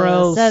 Or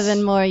else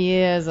 7 more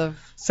years of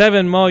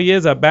 7 more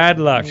years of bad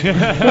luck.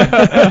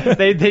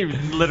 they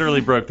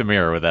literally broke the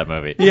mirror with that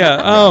movie.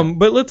 Yeah.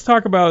 But let's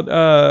talk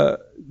about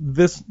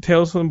this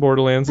Tales from the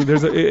Borderlands.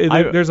 There's a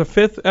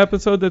 5th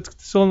episode that's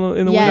still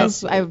in the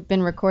Yes, I've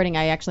been recording.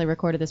 I actually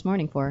recorded this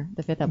morning for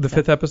the 5th episode.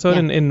 The 5th episode,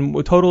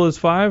 and total is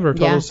 5 or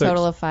total 6?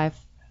 Total of 5.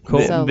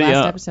 Cool. So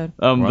last episode.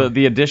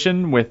 The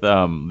addition with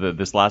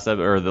this last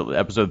the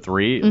episode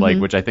 3, like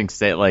which I think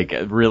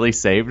really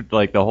saved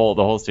like the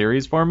whole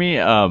series for me,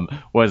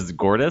 was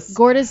Gortys.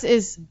 Gortys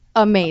is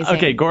amazing.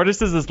 Okay,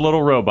 Gortys is this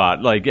little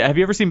robot. Like, have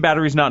you ever seen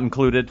Batteries Not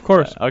Included? Of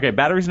course. Okay,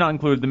 Batteries Not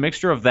Included. The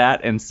mixture of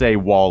that and say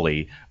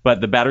Wall-E,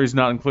 but the Batteries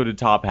Not Included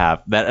top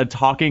half. That a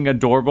talking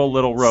adorable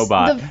little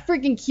robot. The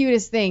freaking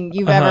cutest thing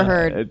you've ever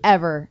heard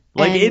ever.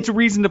 Like, it's a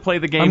reason to play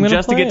the game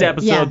just to get to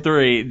episode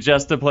 3,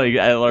 just to play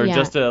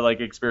just to like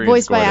experience.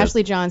 Voiced by Gortys.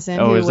 Ashley Johnson,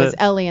 who was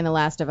Ellie in The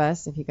Last of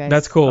Us. If you guys.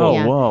 That's cool.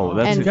 Oh, whoa,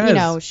 that's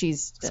and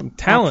she's some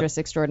talent. Actress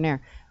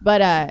extraordinaire.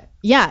 But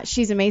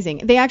she's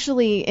amazing. They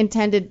actually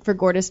intended for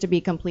Gortys to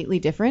be completely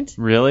different.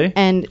 Really?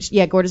 And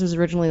Gortys was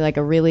originally like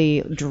a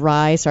really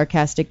dry,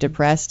 sarcastic,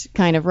 depressed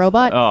kind of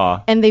robot.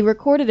 Oh. And they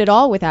recorded it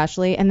all with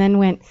Ashley, and then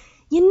went,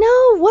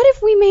 what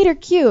if we made her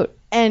cute?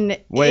 And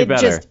way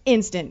better. Just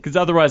instant. Because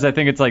otherwise, I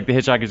think it's like the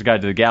Hitchhiker's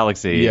Guide to the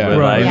Galaxy. Yeah,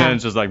 right. And then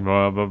it's just like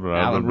blah blah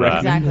blah blah.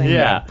 Exactly.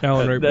 Yeah.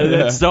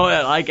 That's so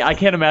I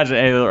can't imagine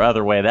any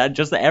other way. That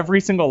just every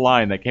single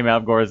line that came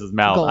out of Gortys'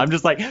 mouth, Gold. I'm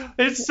just like,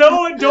 it's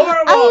so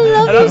adorable.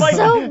 I love you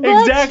so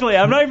much. Exactly.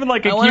 I'm not even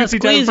like a cutesy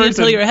type of person.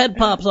 Until your head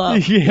pops off.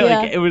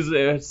 Like, it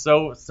was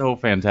so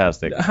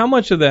fantastic. How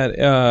much of that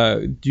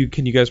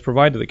can you guys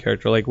provide to the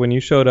character? Like when you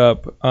showed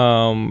up,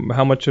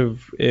 how much of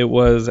it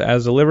was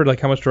as delivered? Like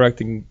how much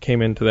directing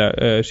came into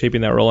that shaping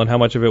that role, and how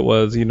much of it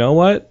was, I'm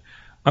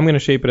going to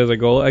shape it as I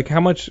go? Like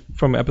how much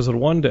from episode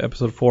 1 to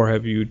episode 4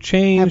 have you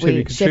changed? Have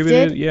you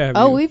contributed? Shifted?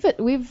 Yeah.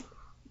 We've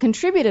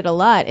contributed a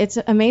lot. It's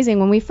amazing.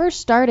 When we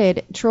first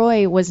started,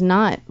 Troy was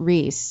not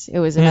Reese. It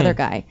was another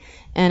guy.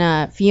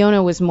 And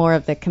Fiona was more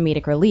of the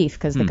comedic relief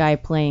because the guy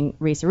playing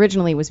Reese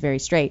originally was very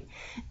straight.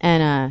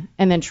 And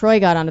then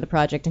Troy got onto the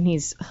project, and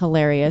he's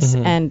hilarious.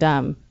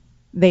 And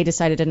they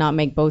decided to not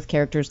make both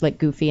characters like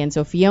goofy, and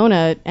so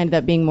Fiona ended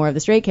up being more of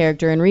the straight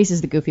character, and Reese is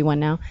the goofy one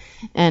now.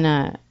 And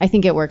I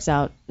think it works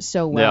out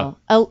so well.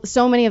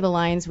 So many of the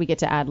lines we get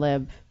to ad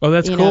lib. Oh,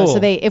 that's cool. So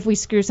if we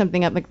screw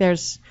something up, like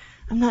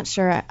I'm not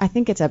sure. I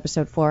think it's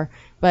episode 4,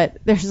 but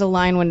there's a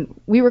line when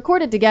we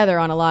recorded together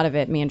on a lot of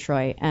it, me and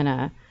Troy,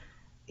 and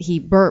he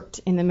burped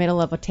in the middle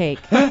of a take,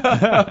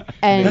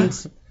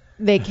 and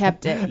they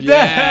kept it.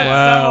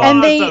 Wow.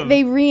 And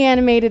they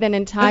reanimated an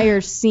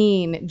entire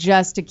scene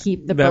just to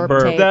keep the burp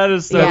take. That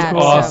is so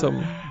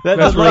awesome.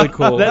 That's really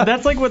cool.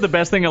 That's like what the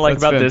best thing I like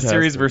about this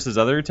series versus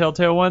other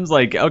Telltale ones.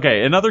 Like,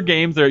 okay, in other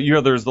games,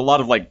 there's a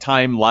lot of like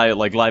time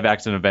live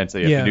action events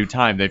that you have to do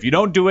time. If you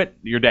don't do it,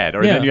 you're dead,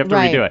 or then you have to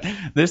redo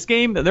it. This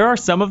game, there are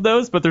some of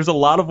those, but there's a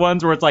lot of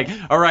ones where it's like,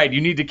 all right,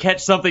 you need to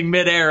catch something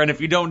midair, and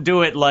if you don't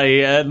do it, like,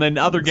 and then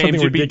other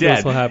games you'd be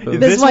dead.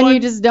 This one you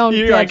just don't.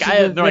 You're like,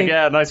 they're like,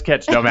 yeah, nice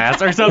catch,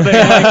 dumbass, or something.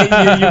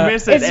 Like, you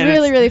miss it. It's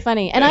really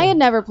funny. And I had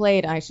never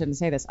played. I shouldn't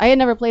say this. I had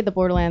never played the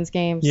Borderlands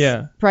games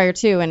prior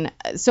to, and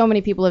so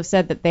many people have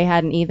said that they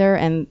hadn't either.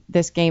 And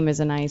this game is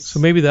a nice. So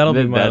maybe that'll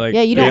be my like.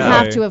 Yeah, you don't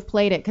have to have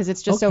played it because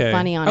it's just so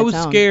funny on its own. I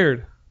was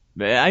scared.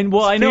 I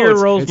know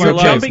you're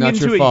jumping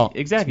into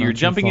exactly. You're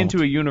jumping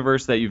into a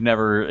universe that you've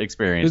never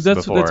experienced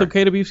before. That's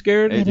okay to be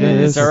scared.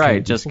 It's all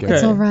right.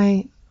 It's all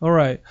right. All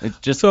right.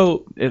 Just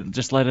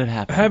let it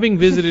happen. Having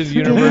visited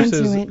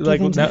universes,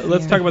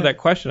 let's talk about that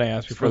question I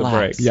asked before the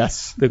break.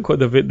 Yes.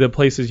 The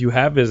places you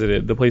have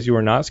visited, the place you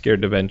were not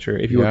scared to venture.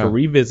 If you were to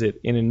revisit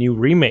in a new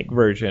remake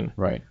version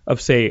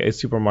of, say, a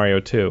Super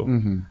Mario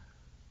 2,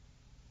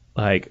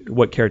 like,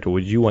 what character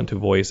would you want to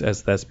voice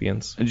as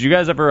thespians? Did you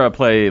guys ever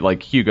play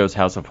like Hugo's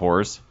House of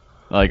Horrors,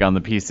 like on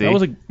the PC? That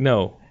was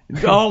no.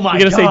 Oh my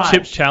god! You gonna say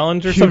Chips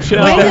Challenge or some shit?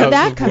 When did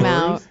that come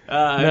out?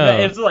 No.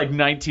 It's like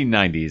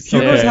 1990s.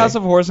 Hugo's House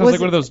of Horrors sounds like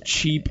one of those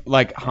cheap,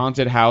 like,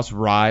 haunted house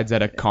rides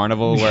at a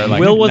carnival where like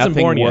Will wasn't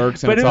nothing born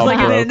works yet. and it's all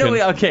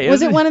broken.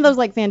 Was it one of those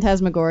like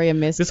Phantasmagoria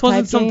mist? This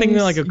wasn't something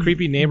games? like a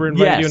creepy neighbor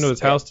invited you into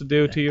his house to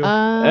do to you.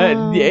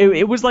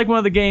 It was like one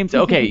of the games.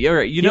 Okay,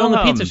 you know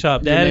the pizza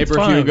shop, Dad. Your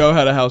neighbor Hugo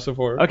had a house of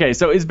horrors. Okay,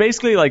 so it's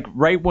basically like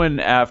right when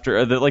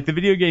after the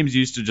video games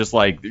used to just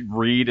like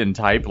read and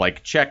type,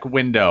 like check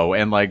window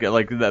and like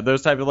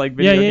those type of like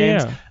video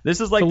games. Yeah. This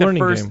is like the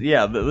first. Game.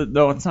 Yeah,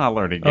 no, it's not a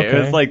learning game.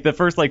 It's like the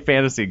first like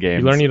fantasy game.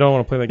 You learn you don't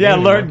want to play that game. Yeah,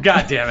 anymore.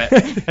 God damn it!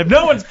 If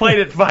no one's played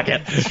it, fuck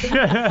it.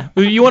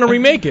 You want to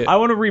remake it? I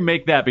want to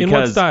remake that because in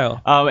what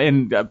style?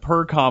 In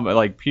pure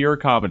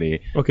comedy.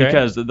 Okay.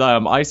 Because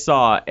I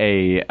saw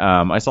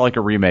like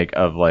a remake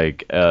of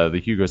like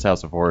the Hugo's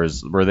House of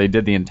Horrors where they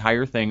did the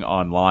entire thing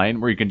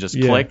online where you can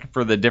just click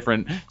for the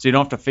different, so you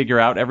don't have to figure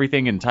out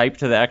everything and type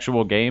to the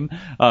actual game.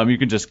 You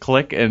can just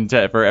click and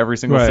for every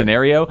single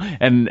scenario,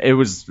 and it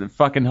was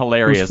fucking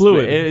hilarious. It was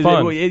fluid,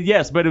 fun.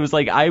 Yes, but it was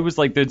like I was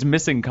like, there's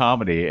missing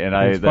comedy, and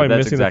it's probably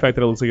missing the fact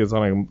that it looks like it's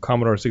on a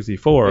Commodore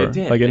 64. It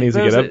did. Like it needs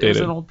to get updated. It was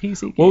an old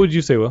PC game. What would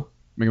you say, Will?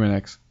 Mega Man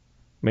X.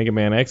 Mega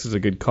Man X is a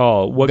good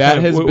call. What that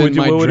kind has of, been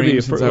my what dream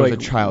since I was a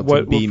child.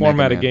 What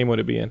format of game would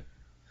it be in?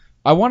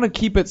 I want to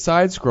keep it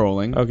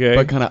side-scrolling,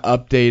 but kind of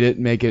update it,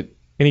 make it.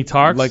 And he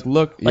talks? Like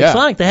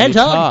Sonic the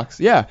Hedgehog. He talks,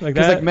 yeah.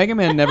 Because like Mega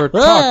Man never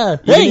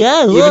talked. Hey,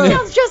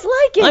 sounds just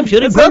like him. I'm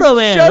shooting Proto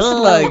Man. Just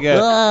like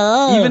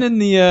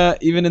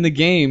it. Even in the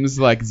games,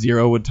 like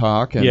Zero would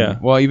talk. And,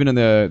 well, even in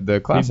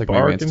the classic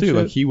Mega Mans too.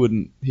 Like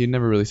he'd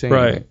never really say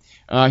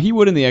anything. He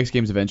would in the X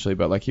games eventually,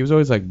 but like he was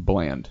always like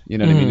bland. You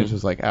know what I mean? It was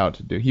just like out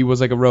to do. He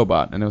was like a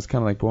robot, and it was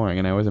kind of like boring.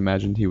 And I always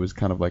imagined he was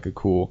kind of like a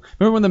cool.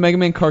 Remember when the Mega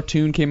Man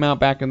cartoon came out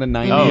back in the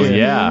 90s? Oh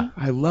yeah.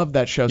 I loved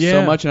that show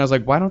so much, and I was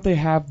like, why don't they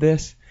have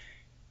this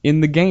in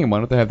the game? Why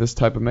don't they have this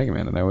type of Mega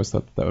Man? And I always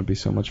thought that would be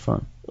so much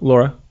fun.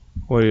 Laura,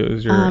 what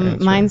is your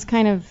answer? Mine's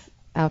kind of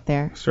out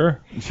there.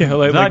 Sure. Yeah,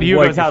 like, not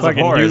Hugo's House of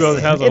Horrors.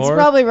 It's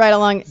probably right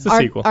along. It's a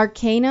sequel.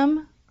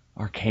 Arcanum.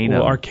 Arcanum.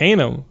 Well,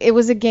 Arcanum. It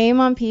was a game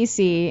on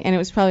PC, and it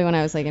was probably when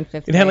I was like in 5th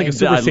grade. It had like a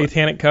super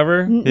satanic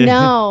cover?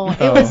 No,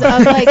 it was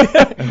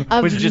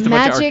of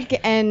magic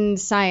and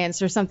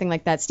science or something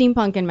like that.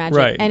 Steampunk and magic.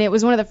 Right. And it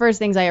was one of the first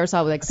things I ever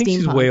saw with like I think steampunk.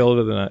 She's way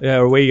older than that. Yeah,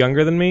 or way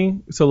younger than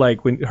me. So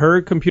like when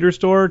her computer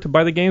store to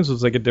buy the games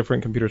was like a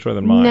different computer store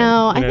than mine.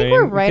 No, I think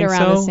we're right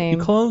around the same.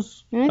 You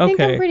close? I think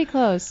I'm pretty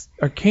close.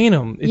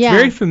 Arcanum. It's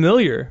very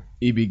familiar.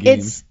 EB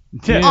Games.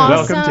 Awesome.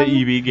 Welcome to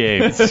EB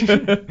Games.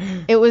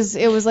 It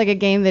was like a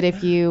game that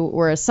if you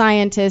were a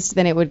scientist,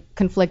 then it would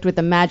conflict with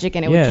the magic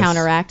and it would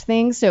counteract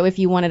things. So if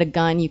you wanted a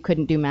gun, you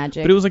couldn't do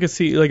magic. But it was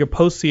like a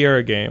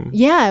post-Sierra game.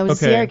 Yeah, it was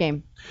a Sierra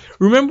game.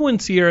 Remember when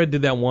Sierra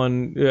did that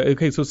one?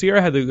 So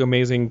Sierra had the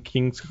amazing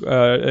King's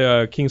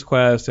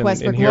Quest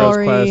and Heroes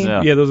Quest.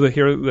 Yeah, those are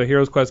the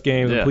Heroes Quest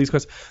games, the Police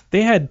Quest.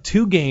 They had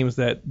two games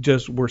that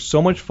just were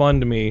so much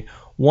fun to me.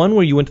 One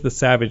where you went to the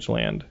Savage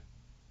Land,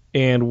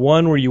 and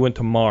one where you went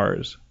to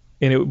Mars.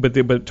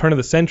 But turn of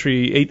the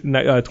century,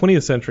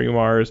 20th century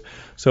Mars.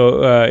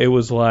 So it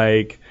was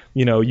like,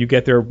 you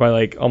get there by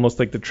like almost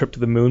like the trip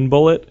to the moon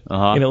bullet,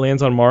 and it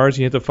lands on Mars.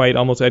 You have to fight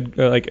almost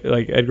like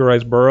Edgar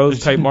Rice Burroughs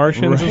type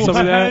Martians and stuff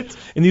like that.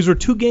 And these were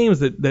two games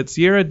that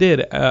Sierra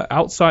did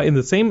outside in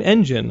the same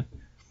engine.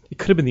 It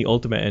could have been the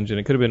Ultimate Engine.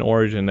 It could have been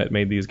Origin that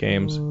made these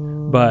games.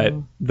 But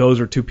those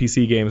are two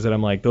PC games that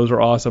I'm like, those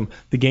are awesome.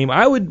 The game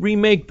I would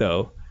remake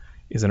though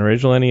is an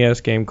original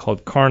NES game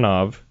called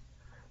Karnov.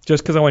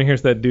 Just because I want to hear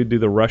that dude do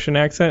the Russian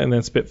accent and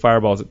then spit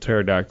fireballs at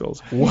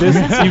pterodactyls. You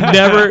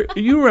remember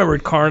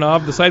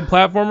Karnov, the side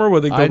platformer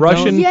where the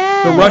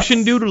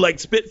Russian dude would like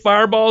spit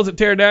fireballs at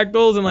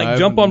pterodactyls and like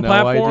jump on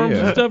platforms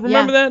and stuff.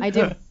 Remember that? I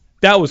do.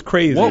 That was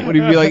crazy. What would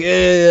he be like?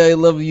 I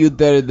love you.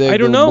 I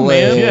don't know,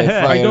 man.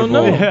 I don't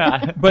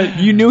know. But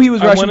you knew he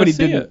was Russian, but he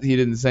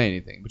didn't say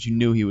anything. But you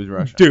knew he was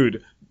Russian.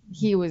 Dude.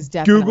 He was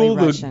definitely Google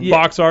Russian. the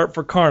box art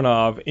for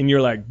Karnov, and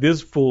you're like,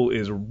 this fool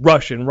is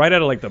Russian, right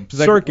out of like the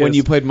circus. Like when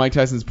you played Mike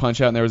Tyson's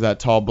Punch-Out, and there was that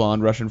tall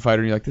blonde Russian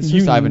fighter, and you're like, this is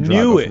just Ivan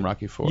Drago from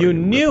Rocky IV. You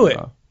knew it.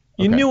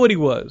 You knew what he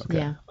was. Okay.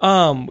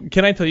 Yeah.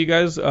 Can I tell you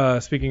guys?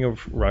 Speaking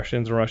of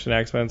Russians and Russian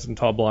accents and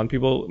tall blonde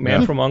people,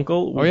 Man from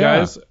U.N.C.L.E.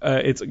 Guys,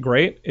 it's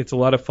great. It's a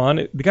lot of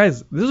fun.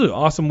 Guys, this is an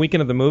awesome weekend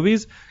of the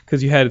movies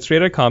because you had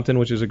Straight Outta Compton,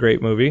 which is a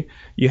great movie.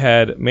 You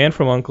had Man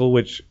from U.N.C.L.E.,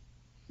 which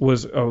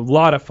was a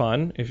lot of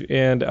fun,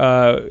 and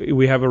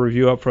we have a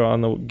review up on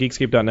the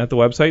Geekscape.net, the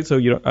website, so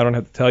I don't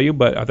have to tell you,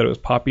 but I thought it was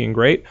poppy and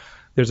great.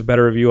 There's a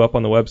better review up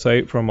on the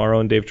website from our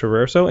own Dave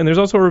Traverso, and there's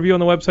also a review on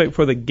the website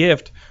for The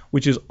Gift,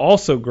 which is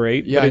also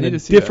great, but in a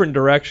different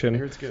direction. I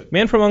heard it's good.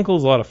 Man from U.N.C.L.E.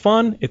 is a lot of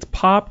fun. It's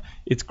pop.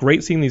 It's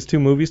great seeing these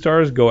two movie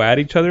stars go at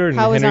each other. And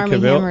How is Henry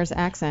Armie Cavill. Hammer's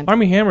accent?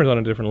 Armie Hammer's on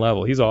a different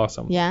level. He's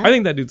awesome. Yeah? I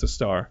think that dude's a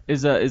star. I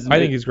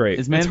think he's great.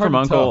 Is Man from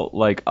U.N.C.L.E.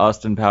 like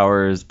Austin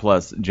Powers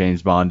plus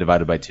James Bond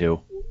divided by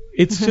 2?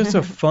 It's just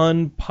a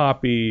fun,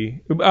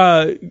 poppy...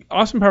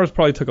 Austin Powers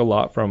probably took a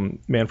lot from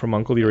Man from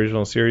U.N.C.L.E., the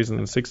original series in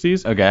the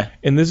 60s. Okay.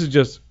 And this is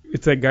just...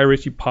 It's that Guy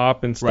Ritchie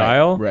pop and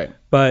style. Right.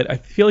 But I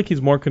feel like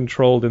he's more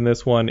controlled in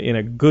this one in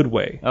a good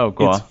way. Oh,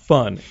 cool. It's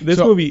fun. This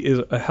movie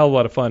is a hell of a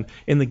lot of fun.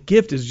 And The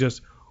Gift is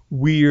just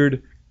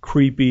weird,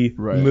 creepy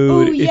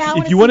mood. Ooh, yeah,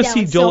 if you want to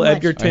see Joel so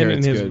Edgerton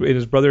and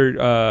his brother,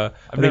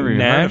 I've never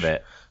even heard of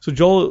it. So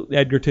Joel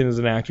Edgerton is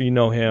an actor. You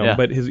know him. Yeah.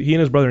 But he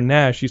and his brother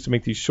Nash used to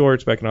make these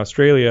shorts back in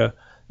Australia.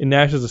 And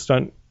Nash is a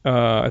stunt.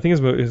 I think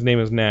his name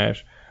is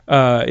Nash.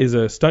 Is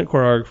a stunt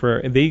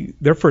choreographer. And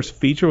their first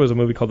feature was a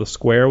movie called The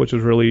Square, which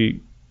was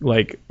really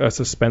like a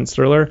suspense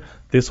thriller.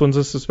 This one's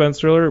a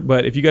suspense thriller.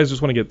 But if you guys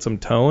just want to get some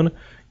tone,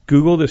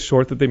 Google this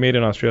short that they made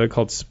in Australia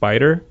called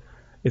Spider.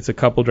 It's a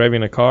couple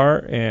driving a car,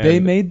 and they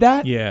made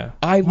that. Yeah,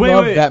 I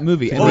love that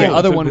movie. And the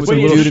other one was a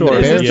dude in the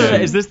bear.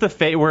 Is this the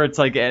fake where it's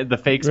like the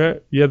fake?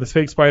 Yeah, the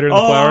fake spider and the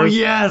flowers. Oh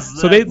yes.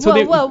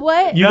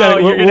 What? You got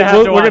it.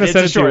 We're gonna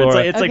send it to you,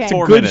 Laura. It's like It's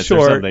 4 a good minutes short.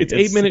 or something. It's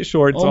 8 minute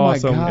short. It's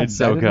awesome. God, it's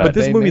so good. But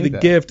this movie, The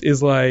Gift,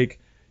 is like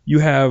you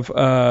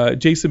have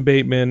Jason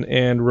Bateman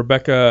and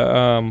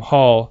Rebecca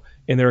Hall,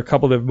 and they're a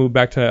couple that have moved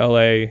back to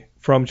L.A.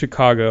 from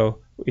Chicago.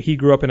 He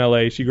grew up in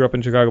L.A., she grew up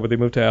in Chicago, but they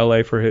moved to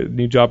L.A. for his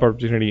new job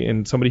opportunity.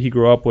 And somebody he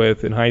grew up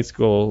with in high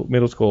school,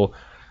 middle school,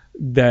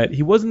 that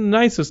he wasn't the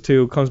nicest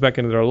to, comes back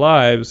into their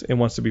lives and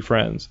wants to be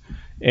friends.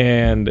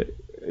 And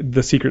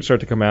the secrets start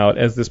to come out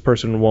as this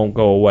person won't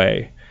go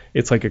away.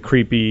 It's like a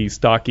creepy,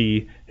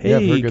 stocky,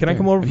 hey, can I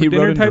come over for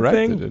dinner type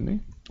thing? Didn't he?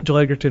 Joel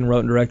Edgerton wrote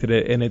and directed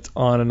it, and it's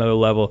on another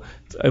level.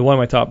 It's one of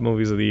my top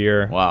movies of the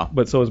year. Wow.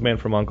 But so is Man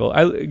from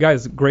U.N.C.L.E.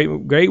 Guys, great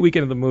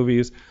weekend of the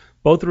movies.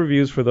 Both the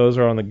reviews for those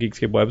are on the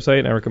Geekscape website,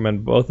 and I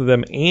recommend both of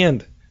them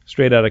and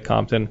Straight Outta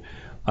Compton.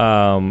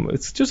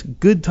 It's just a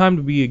good time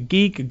to be a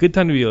geek, a good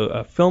time to be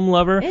a film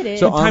lover. It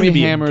is. So Armie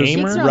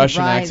Hammer's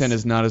Russian accent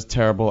is not as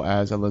terrible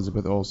as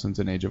Elizabeth Olsen's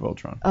in Age of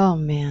Ultron. Oh,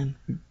 man.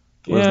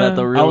 Was that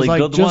the really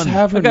good just one?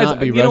 have her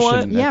not be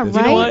Russian. Yeah, right?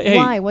 You know what? Hey,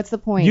 why? What's the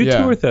point? You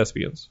two are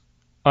thespians.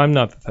 I'm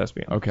not the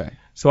thespian. Okay.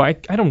 So I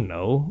don't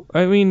know.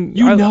 I mean,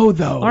 know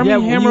though. Armie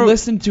Hammer. You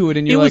listen to it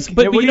and you're like,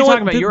 but what are you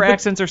talking about? Your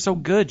accents are so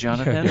good,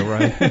 Jonathan. Yeah, you're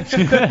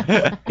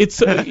right. It's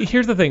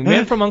here's the thing.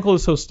 Man from U.N.C.L.E.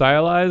 is so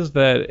stylized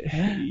that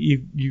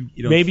you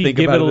maybe think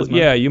give about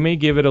it. You may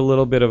give it a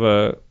little bit of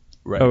a.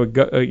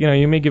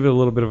 You may give it a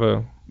little bit of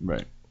a.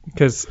 Right.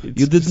 Because you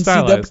didn't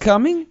stylized. see that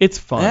coming. It's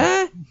fun.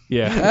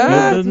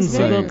 Yeah. You didn't see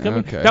that coming.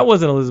 Okay. That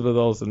wasn't Elizabeth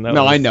Olsen.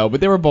 I know,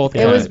 but they were both.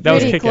 It was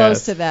pretty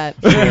close to that.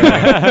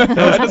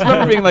 I just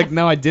remember being like,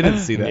 no, I didn't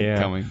see that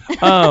coming.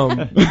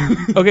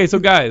 Okay, so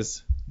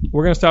guys,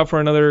 we're gonna stop for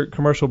another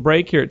commercial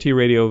break here at T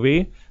Radio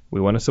V. We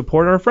want to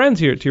support our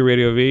friends here at T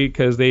Radio V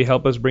because they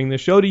help us bring the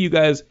show to you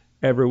guys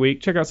every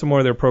week. Check out some more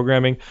of their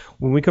programming.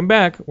 When we come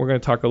back, we're going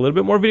to talk a little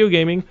bit more video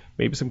gaming,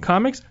 maybe some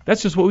comics.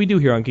 That's just what we do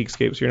here on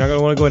Geekscape, so you're not going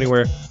to want to go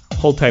anywhere.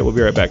 Hold tight. We'll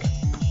be right back.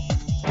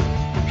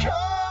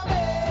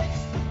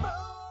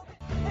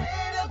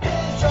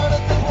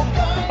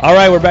 All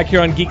right, we're back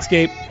here on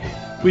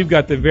Geekscape. We've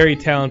got the very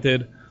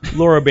talented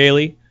Laura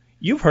Bailey.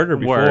 You've heard her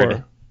before.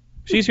 Word.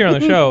 She's here on the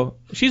show.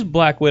 She's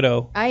Black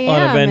Widow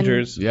on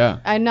Avengers. Yeah.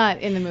 I'm not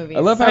in the movie. I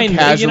love how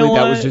casually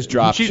that was just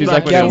dropped. She's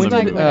like, yeah, we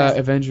did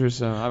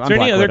Avengers. I'm Is there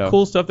any Black other Widow.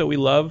 cool stuff that we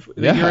love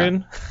that you're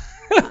in?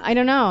 I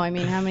don't know. I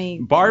mean, how many...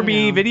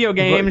 Barbie video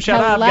game. Shut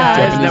up, Hello.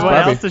 guys. What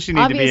Barbie. else does she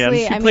need to be in?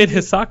 Obviously, She played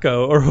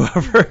Hisako or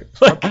whoever.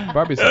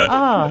 Barbie's there.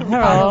 Oh,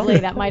 probably.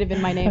 That might have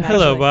been my name,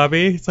 Hello, actually.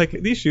 Bobby. It's like,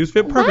 these shoes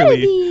fit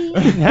perfectly.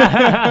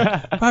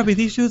 Barbie,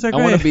 these shoes are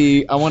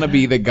great. I want to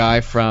be the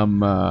guy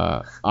from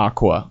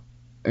Aqua.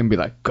 And be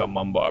like, come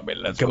on, Barbie,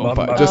 let's go.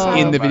 Barbie. Just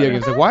in the video game.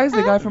 It's like, why is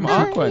the guy from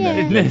Aqua in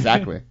there?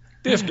 Exactly.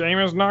 This game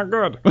is not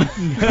good.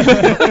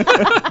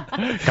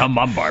 Come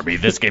on, Barbie,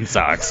 this game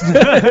sucks.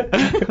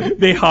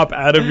 They hop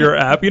out of your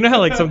app. You know how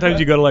like sometimes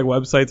you go to like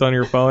websites on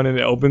your phone and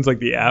it opens like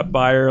the app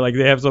buyer. Like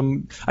they have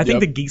some. I think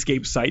the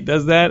Geekscape site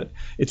does that.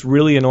 It's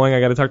really annoying. I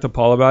got to talk to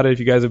Paul about it. If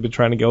you guys have been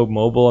trying to go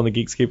mobile on the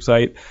Geekscape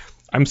site,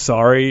 I'm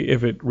sorry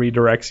if it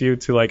redirects you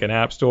to like an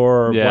app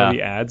store or one of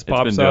the ads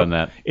pops it's been up. Doing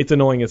that. It's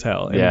annoying as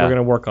hell, and we're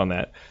gonna work on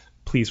that.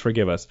 Please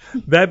forgive us.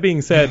 That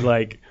being said,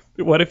 like,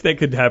 what if that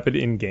could happen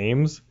in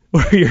games?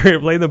 Where you're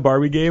playing the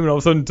Barbie game and all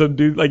of a sudden some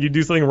dude, like you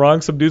do something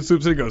wrong, some dude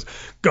swoops in and goes,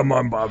 "Come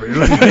on, Barbie,"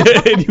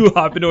 and you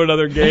hop into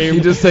another game.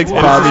 He just takes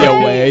Barbie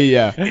away.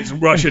 Yeah, it's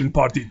Russian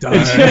party time.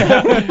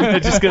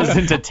 It just goes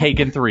into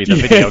Taken 3, the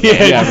video game.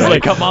 It's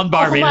like, come on,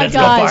 Barbie, let's go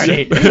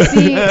party.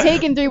 See,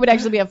 Taken 3 would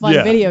actually be a fun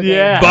video game.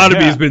 Yeah.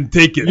 Barbie's been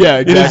taken. Yeah,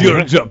 exactly. It is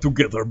your job to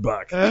get her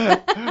back.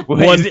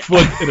 1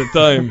 foot at a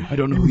time. I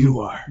don't know who you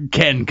are.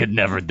 Ken could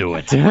never do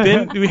it.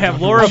 Then we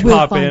have Laura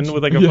pop in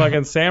with like a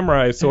fucking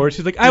samurai sword.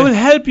 She's like, "I will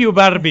help you,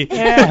 Barbie.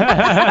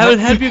 I will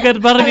help you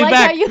get Barbie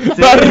back."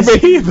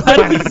 Barbie.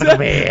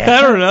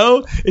 I don't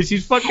know. And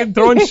she's fucking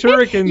throwing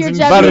shurikens. Your and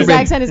Japanese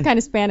accent is kind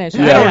of Spanish.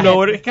 I don't know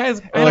what it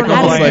guys. I don't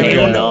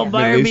know. Like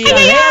Barbie.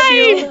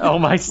 Oh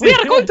my! We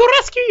are going to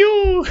rescue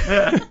you.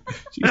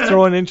 She's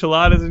throwing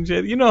enchiladas and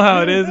shit. You know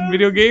how it is in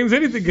video games.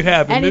 Anything could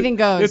happen. Anything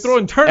goes. They're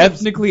throwing turnips.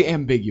 Ethnically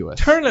ambiguous.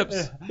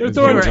 Turnips. They're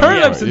throwing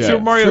turnips in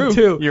Super Mario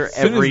 2. You're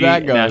Soon as every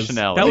that goes.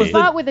 nationality. That was He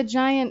fought with a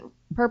giant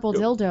purple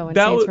dildo in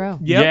That Saints was- Row.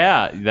 Yep.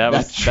 Yeah,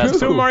 that's true.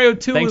 Super Mario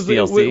 2 Thanks,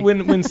 was DLC.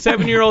 when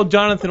 7-year-old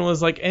Jonathan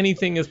was like,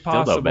 anything is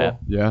possible. man.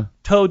 Yeah.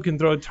 Toad can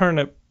throw a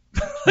turnip.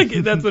 Like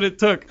that's what it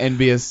took. And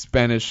be a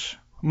Spanish.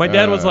 My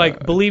dad was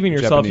like, believe in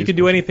yourself. You Japanese can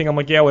do anything. I'm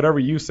like, yeah, whatever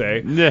you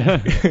say.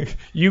 Yeah.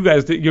 You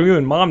guys, you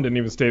and Mom didn't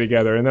even stay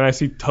together. And then I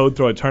see Toad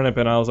throw a turnip,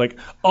 and I was like,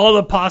 all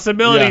the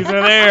possibilities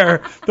are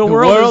there. The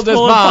world is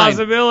full of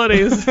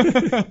possibilities.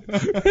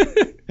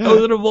 I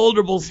was in a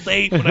vulnerable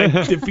state when I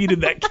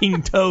defeated that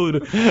King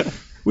Toad,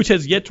 which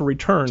has yet to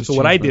return. So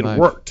what I did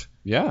worked.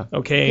 Yeah.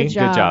 Okay. Good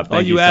job. All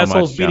Thank you so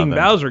assholes much, beating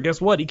Jonathan. Bowser, guess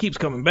what? He keeps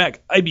coming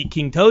back. I beat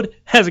King Toad,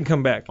 hasn't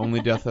come back. Only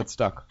death that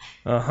stuck.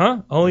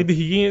 Only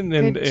he and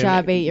Good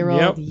job,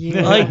 8-year-old.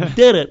 Yep. I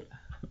did it.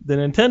 The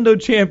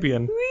Nintendo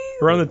champion.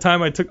 Around the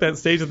time I took that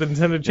stage at the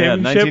Nintendo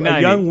Championship, a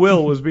 1990. young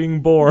Will was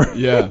being born.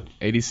 Yeah.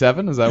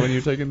 87? Is that when you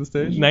were taking the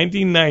stage?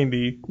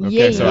 1990.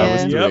 Okay, so I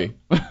was Yeah. 3.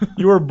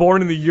 You were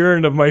born in the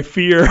urine of my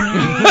fear.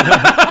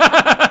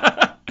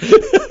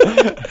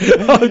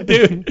 Oh,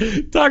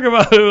 dude, talk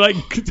about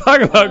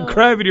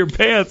crapping your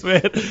pants,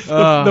 man.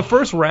 The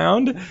first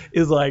round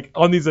is like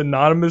on these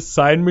anonymous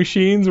side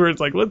machines where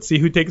it's like, let's see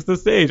who takes the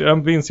stage. And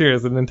I'm being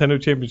serious, the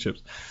Nintendo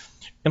Championships.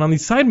 And on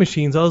these side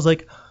machines, I was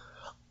like,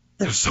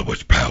 there's so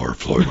much power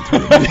flowing through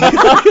me.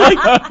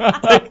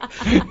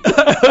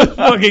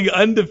 Fucking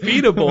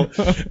undefeatable.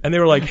 And they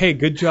were like, hey,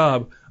 good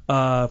job.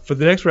 For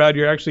the next round,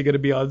 you're actually going to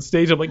be on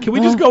stage. I'm like, can we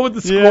just go with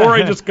the score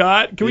I just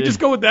got? Can we just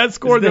go with that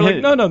score? They're like,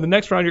 no, the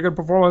next round you're going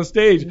to perform on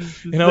stage.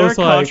 And I was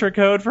like, contra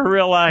code for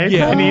real life?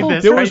 yeah, I need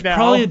this there right was now.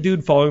 probably a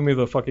dude following me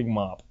with a fucking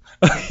mop.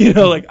 You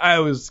know, like I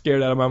was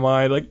scared out of my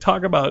mind. Like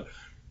talk about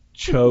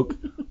choke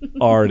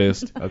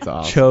artist. That's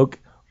awesome. Choke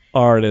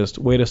artist.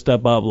 Way to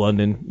step up,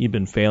 London. You've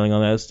been failing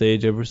on that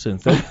stage ever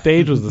since. That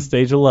stage was the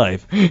stage of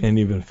life, and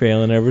you've been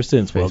failing ever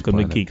since. Welcome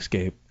to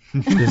Geekscape.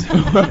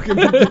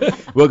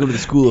 Welcome to the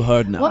School of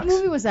Hard Knocks. What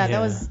movie was that? Yeah.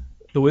 That was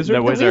The Wizard?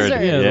 The Wizard.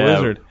 Yeah, The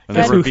Wizard. And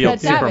they That- revealed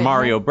that Super David,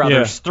 Mario huh?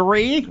 Brothers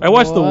 3. I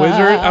watched The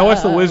Wizard. I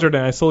watched The Wizard,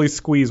 and I slowly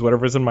squeeze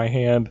whatever's in my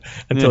hand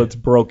until it's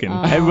broken.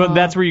 And, well,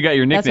 that's where you got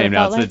your That's what nickname it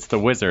now. felt like? It's the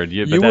Wizard. But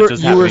You that's were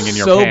just you were happening in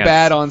your so pants.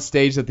 bad on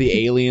stage that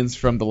the aliens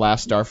from The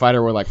Last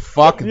Starfighter were like,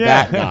 fuck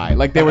that guy.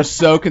 Like they were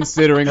so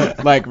considering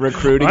like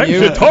recruiting I'm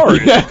you.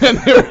 Chitauri. Yeah, and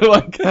they were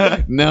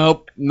like,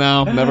 nope,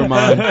 no, never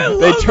mind.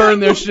 They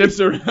turned their ships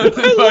around and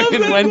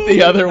fucking went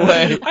the other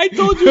way. I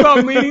told you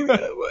about meeting.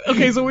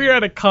 Okay, so we were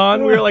at a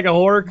con. We were like a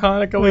horror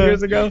con a couple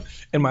years ago,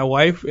 and my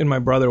wife and my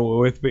brother were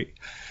with me,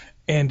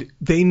 and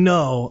they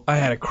know I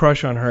had a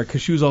crush on her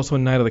because she was also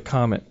in Night of the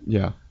Comet,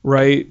 Yeah.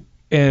 right?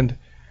 And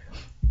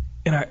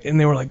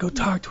they were like, go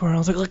talk to her. And I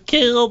was like, look,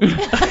 killed.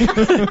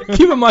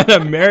 Keep in mind,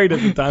 I'm married at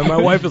the time. My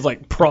wife is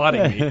like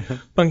prodding me.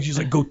 But she's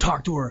like, go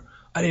talk to her.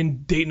 I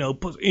didn't date no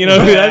pussy. You know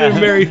what I mean? I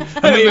didn't marry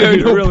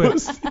no real.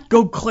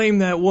 Go claim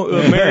that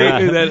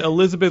that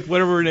Elizabeth,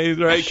 whatever her name is,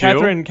 right?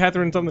 Shoe?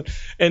 Catherine something.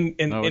 And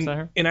was that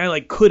her? and I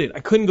like couldn't. I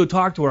couldn't go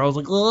talk to her. I was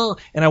like, ugh,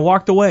 and I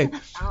walked away.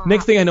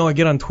 Next thing I know, I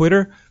get on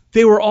Twitter.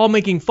 They were all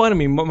making fun of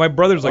me. My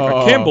brother's like,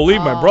 I can't believe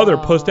my brother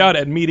posted out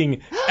at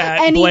meeting at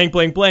And blank.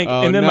 Oh,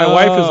 and then my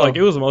wife is like,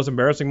 it was the most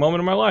embarrassing moment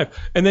of my life.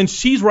 And then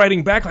she's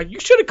writing back like, you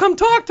should have come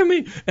talk to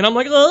me. And I'm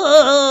like,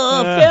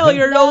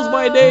 failure knows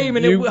my name.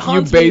 And You it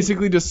haunts me.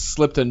 basically just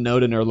slipped a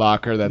note in her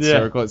locker that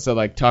circle. So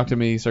like, talk to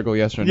me, circle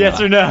yes or no. Yes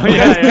or no?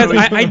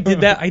 Guys, I did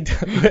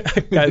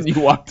that. Guys,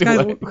 You walked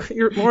away.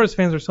 Laura's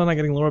fans are still not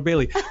getting Laura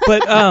Bailey.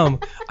 But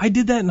I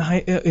did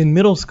that in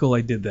middle school.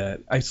 I did that.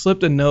 I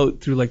slipped a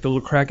note through like the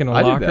little crack in a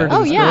I did locker. that. to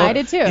Oh this yeah, girl. I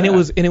did too. And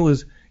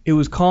it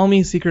was call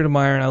me secret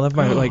admirer, and I left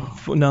my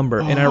number,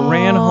 and I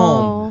ran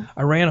home.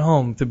 I ran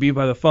home to be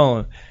by the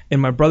phone,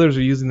 and my brothers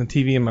are using the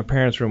TV in my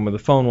parents' room where the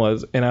phone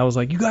was, and I was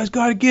like, you guys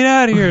got to get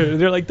out of here.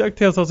 They're like,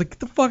 DuckTales. I was like, get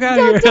the fuck out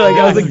of here. Like,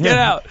 I was like, get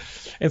out.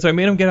 And so I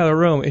made them get out of the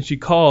room, and she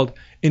called,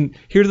 and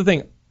here's the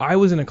thing. I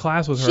was in a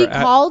class with her. She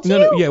called you?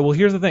 No, yeah, well,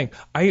 here's the thing.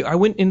 I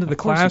went into the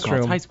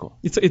classroom. High school.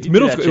 It's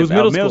middle school. It was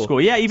middle school.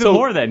 Yeah, even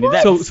more than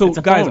that. So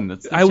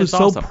guys, I was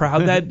so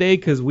proud that day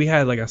because we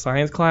had like a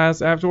science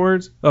class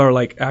afterwards, or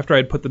like after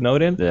I'd put the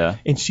note in. Yeah.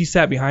 And she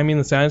sat behind me in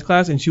the science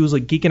class, and she was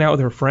like geeking out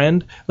with her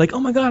friend, like, oh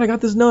my god, I got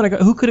this note.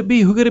 Who could it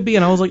be? Who could it be?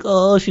 And I was like,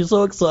 oh, she's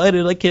so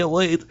excited. I can't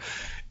wait.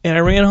 And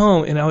I ran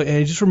home, and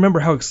I just remember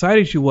how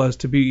excited she was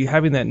to be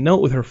having that note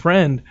with her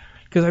friend.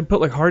 Because I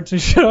put like hearts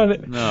and shit on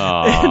it.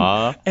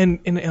 Aww. And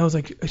I was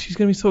like, she's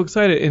going to be so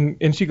excited.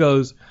 And she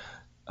goes,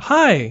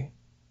 hi.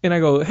 And I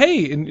go,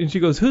 hey. And she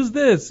goes, who's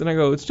this? And I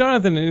go, it's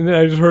Jonathan. And then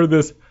I just heard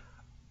this,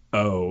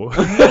 oh.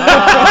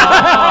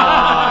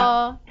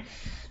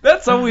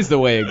 That's always the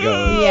way it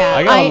goes. Yeah.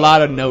 I got a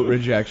lot of note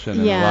rejection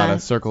and a lot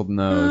of circled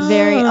no's.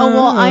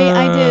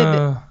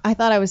 I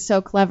thought I was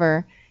so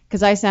clever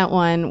because I sent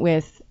one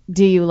with,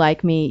 do you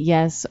like me,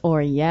 yes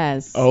or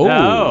yes?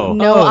 Oh.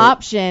 No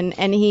option,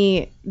 and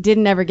he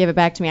didn't ever give it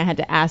back to me. I had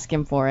to ask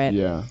him for it.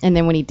 Yeah. And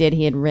then when he did,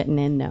 he had written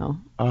in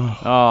no.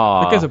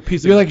 Oh. That guy's a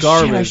piece You're of like,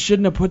 garbage. shit, I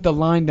shouldn't have put the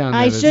line down there.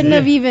 I shouldn't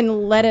have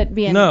even let it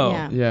be.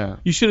 Yeah.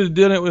 You should have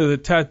done it with a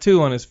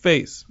tattoo on his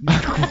face.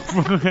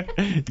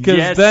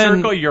 Yes, then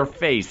circle your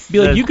face. Be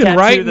like, you can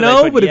write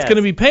no, but it's going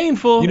to be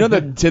painful. You know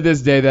that to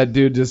this day, that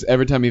dude just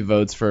every time he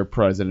votes for a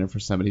president or for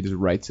somebody, he just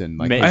writes in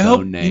like his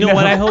own name. You know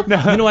what I hope?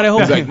 You know what I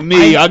hope? He's like,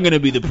 me, I'm going to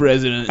be the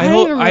president. I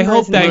hope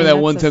that. Remember that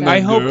one time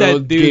I hope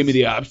that dude gave me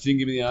the option.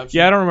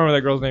 Yeah, I don't remember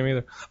that girl's name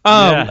either.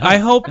 I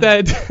hope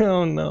that.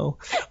 Oh no.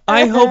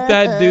 I hope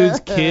that dude's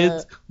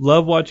kids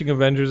love watching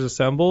Avengers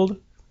Assembled.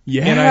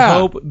 Yeah. And I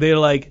hope they're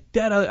like,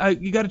 Dad,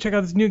 you got to check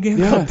out this new game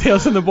called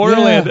Tales From The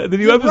Borderlands. The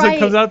new episode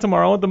comes out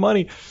tomorrow. I want the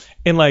money.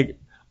 And like,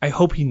 I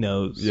hope he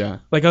knows. Yeah.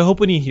 Like, I hope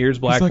when he hears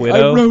Black like,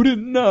 Widow. I wrote it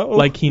no.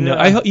 Like, he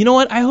knows. You know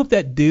what? I hope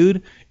that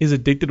dude is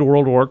addicted to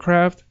World of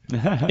Warcraft.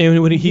 And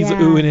when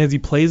as he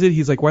plays it,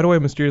 he's like, why do I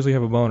mysteriously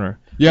have a boner?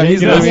 Yeah,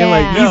 he's listening.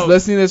 Like, he's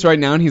listening to this right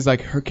now, and he's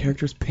like, her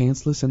character's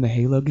pantsless in the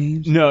Halo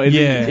games. No,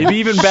 it'd be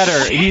even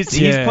better. He's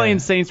playing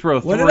Saints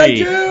Row 3, what did I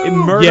do?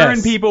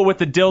 murdering people with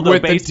the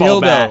dildo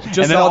baseball bat, just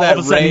and then all of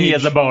a sudden he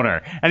has a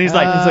boner, and he's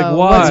like,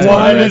 why?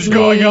 What is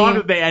going on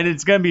today? And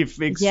it's gonna be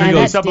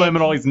extremely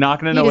subliminal. He's not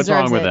gonna know what's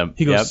wrong with him.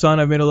 He goes, son,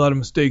 I've made a lot of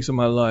mistakes in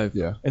my life,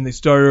 and they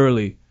start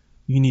early.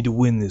 You need to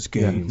win this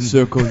game.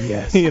 Circle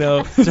yes. You know,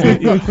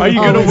 are you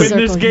going to win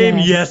this game?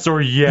 Yes or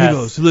yes. He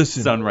goes,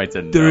 listen, son writes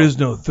it. There is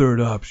no third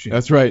option.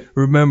 That's right.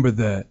 Remember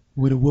that.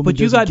 When a woman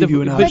doesn't give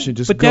you an option,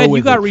 just but go Dad, with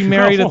you got it.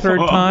 remarried a third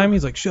time.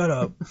 He's like, shut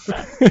up.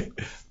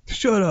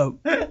 Shut up.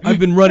 I've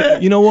been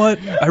running. You know what?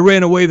 I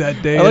ran away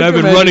that day, and I've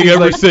been running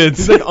ever since.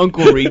 He's like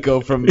Uncle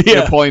Rico from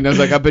Napoleon. I was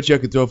like, I bet you I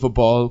could throw a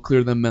football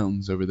clear them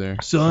mountains over there.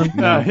 Son,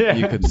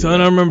 you couldn't.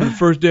 Son, I remember the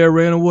first day I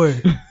ran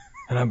away,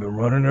 and I've been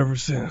running ever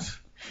since.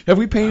 Have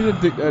we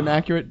painted an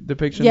accurate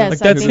depiction? Yes, like,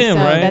 that's him,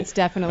 so. right? That's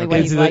definitely what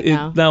he's like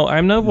now. Now,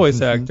 I'm not a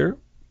voice actor.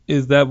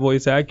 Is that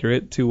voice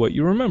accurate to what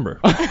you remember?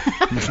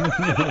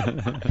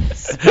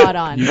 Spot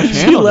on.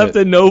 She left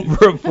a note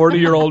for a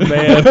 40-year-old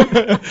man.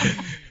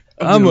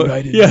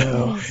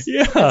 Yeah.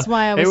 That's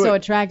why I was so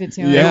attracted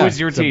to him. It was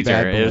your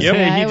teacher. He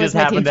just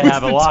happened to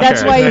have a locker.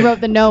 That's why he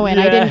wrote the no in.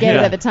 I didn't get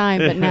it at the time,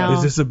 but now.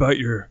 Is this about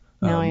your...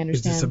 Now I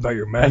understand. Is this about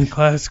your math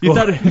class school? You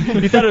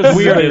thought it was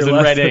weird as in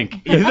red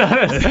ink.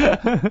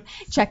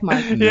 Check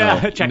mark.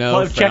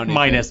 Check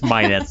minus.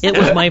 It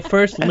was my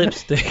first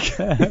lipstick.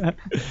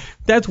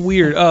 That's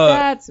weird.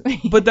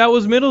 But that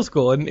was middle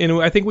school,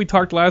 and I think we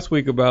talked last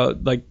week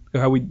about like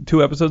how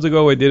 2 episodes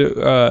ago I did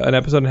an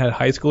episode and had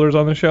high schoolers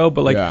on the show,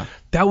 but like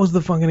that was the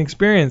fucking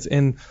experience,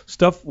 and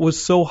stuff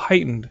was so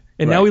heightened.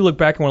 And now we look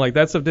back and we're like,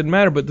 that stuff didn't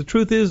matter. But the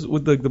truth is,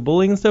 with the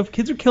bullying and stuff,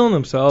 kids are killing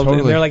themselves.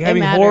 And they're like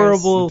having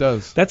horrible...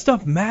 That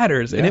stuff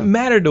matters. And it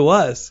mattered to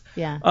us.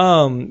 Yeah.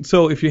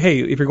 So if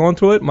you're going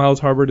through it, Miles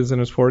Harbert is in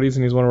his 40s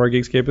and he's one of our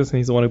Geekscapists and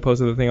he's the one who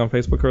posted the thing on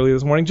Facebook earlier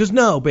this morning. Just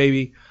know,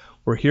 baby,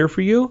 we're here for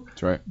you.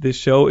 That's right. This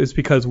show is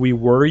because we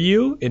were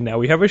you, and now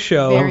we have a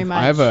show. Very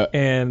much.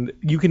 And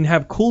you can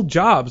have cool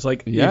jobs.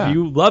 Like, if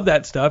you love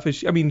that stuff.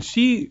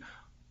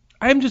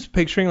 I'm just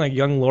picturing like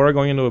young Laura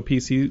going into a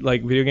PC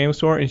like video game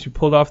store, and she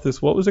pulled off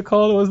this. What was it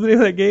called? What was the name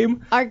of that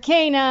game?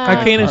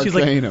 Arcana. She's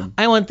like,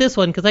 I want this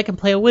one because I can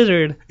play a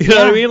wizard. You know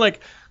what I mean?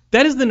 Like,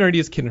 that is the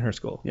nerdiest kid in her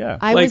school. Yeah.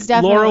 I was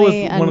definitely Laura was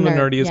a one of the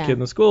nerd, nerdiest kids in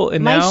the school,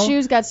 and my now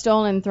shoes got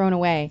stolen and thrown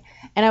away,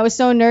 and I was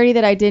so nerdy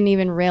that I didn't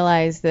even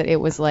realize that it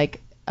was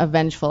like a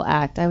vengeful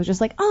act. I was just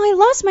like, I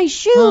lost my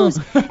shoes,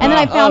 and then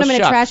I found them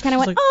in a trash can. I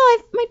went,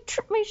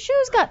 my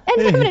shoes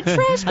ended up in a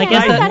trash can.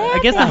 I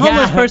guess the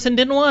homeless person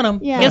didn't want them.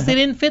 Yeah. Guess they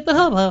didn't fit the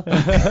hub.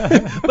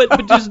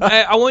 but just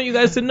I want you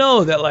guys to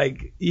know that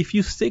like if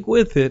you stick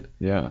with it,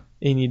 and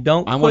you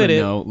don't quit it. I want to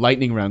know.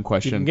 Lightning round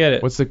question. You can get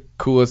it. What's the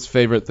coolest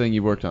favorite thing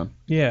you worked on?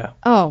 Yeah.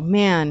 Oh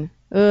man.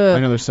 I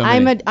know there's so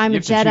many. I'm a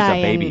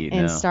Jedi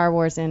in Star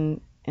Wars, and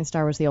in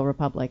Star Wars: The Old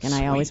Republic, and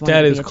I always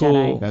wanted to be a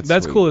cool. Jedi.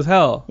 That's cool as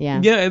hell. Yeah.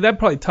 Yeah, that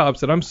probably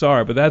tops it. I'm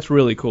sorry, but that's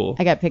really cool.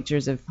 I got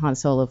pictures of Han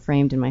Solo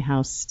framed in my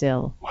house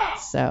still. Wow.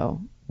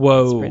 So.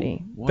 Whoa. That's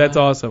pretty. That's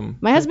awesome.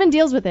 My husband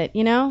deals with it,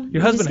 you know.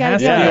 Your husband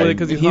has to deal with it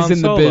because he's Han in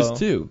Solo. the biz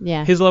too.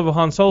 Yeah. His love of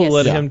Han Solo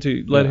led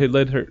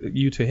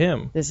you to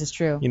him. This is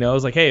true. You know,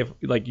 it's like, hey,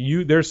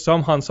 there's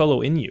some Han Solo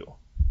in you.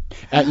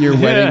 At your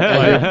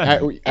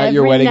wedding, at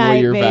your wedding, night,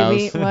 were your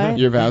baby. vows? What?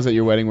 Your vows at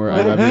your wedding were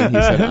I love you. And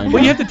he said, I know.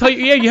 Well, you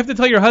have to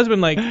tell your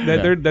husband like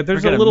that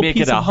there's a little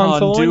piece of Han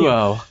Solo in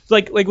you.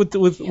 Like with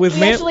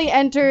we actually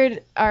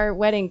entered our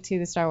wedding to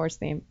the Star Wars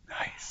theme.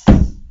 Nice.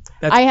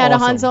 That's I had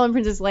awesome. a Han Solo and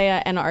Princess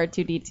Leia and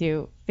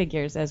R2D2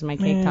 figures as my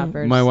cake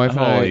toppers. My wife and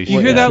I you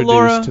hear that,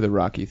 Laura? To the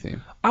Rocky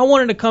theme. I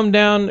wanted to come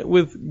down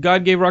with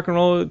God Gave Rock and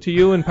Roll to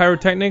You and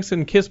Pyrotechnics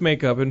and Kiss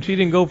Makeup, and she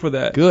didn't go for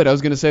that. Good. I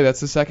was going to say that's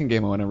the second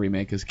game I want to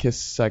remake is Kiss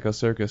Psycho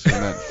Circus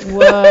when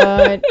What?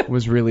 that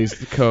was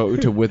released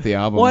with the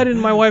album. Why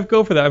didn't my wife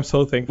go for that? I'm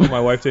so thankful my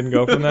wife didn't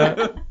go for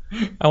that.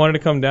 I wanted to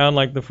come down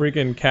like the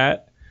freaking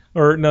cat.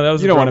 Or no, that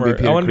was you the don't drummer. want to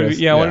be Peter I wanted Criss.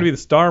 to be, I wanted to be the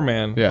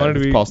Starman. Yeah, I wanted to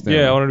be Paul Stanley.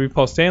 Yeah, I wanted to be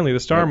Paul Stanley, the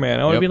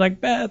Starman. I want to be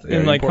like Beth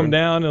and like come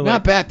down and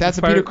not Beth. That's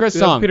a Peter Criss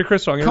song. Peter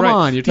Criss song. You're Come right.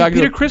 on, you're talking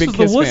Peter about Criss big was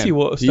the Kiss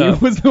wussy fan. stuff.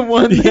 He was the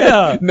one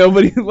that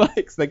nobody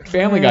likes, like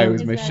Family Guy who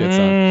always shits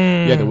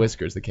on. Yeah, the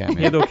whiskers, the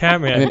Catman. Yeah, the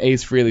Catman. And then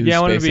Ace Frehley,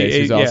 who's Space Ace,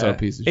 who's also a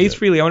piece of shit. Ace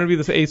Frehley. I want to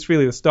be the Ace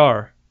Frehley, the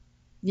star.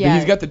 Yeah.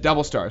 He's got the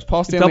double stars.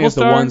 Paul Stanley has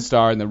the one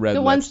star and the red The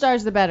lips. one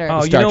star's the better.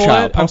 Oh, the star you know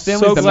child. what? Paul I'm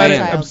Stanley's so the glad.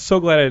 man. I'm so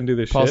glad I didn't do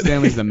this Paul shit.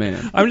 Stanley's the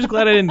man. I'm just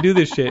glad I didn't do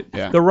this shit.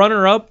 Yeah. The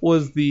runner-up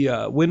was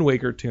the Wind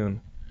Waker tune.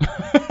 You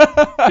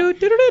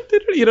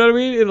know what I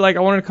mean? Like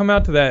I wanted to come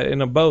out to that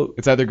in a boat.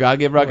 It's either God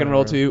Gave Rock and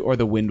Roll 2 or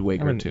the Wind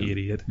Waker I'm 2. an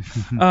idiot.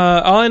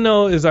 All I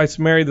know is I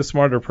married the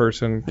smarter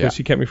person because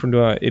she kept me from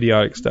doing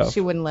idiotic stuff. She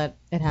wouldn't let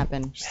it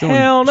happen.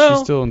 Hell no.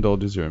 She still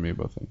indulges her in me,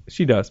 both things.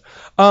 She does.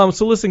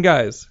 So listen,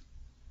 guys.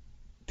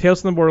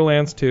 Tales from the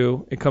Borderlands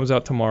 2. It comes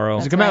out tomorrow.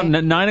 Does it come out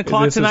 9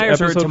 o'clock tonight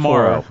or is it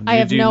tomorrow? I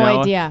have no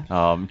idea.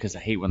 Because I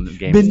hate when the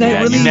games do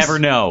that. You never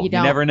know. You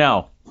never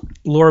know.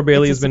 Laura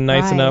Bailey has been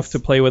nice enough to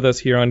play with us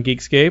here on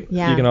Geekscape.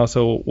 Yeah. You can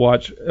also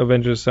watch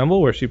Avengers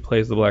Assemble, where she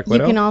plays the Black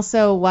Widow. You can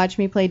also watch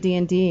me play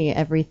D&D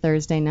every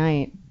Thursday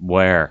night.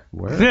 Where?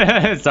 Sorry,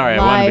 I want to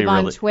Live be on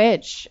really...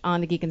 Twitch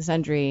on the Geek and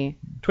Sundry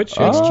Twitch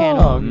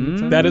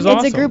channel. That is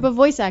awesome. It's a group of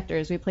voice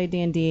actors. We play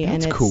D&D,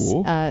 and it's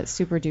cool.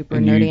 Super duper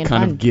and nerdy you and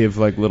kind fun. of give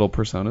like little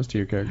personas to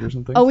your characters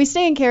and things? Oh, we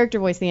stay in character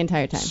voice the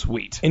entire time.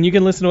 Sweet. And you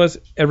can listen to us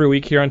every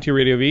week here on T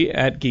Radio V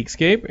at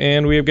Geekscape.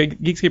 And we have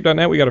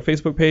Geekscape.net. We got a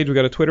Facebook page. We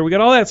got a Twitter. We got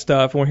all that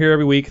stuff. And we're here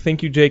every week.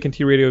 Thank you, Jake and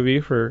T Radio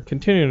V, for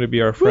continuing to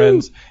be our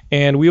friends.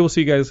 And we will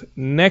see you guys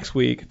next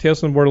week.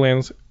 Tales from the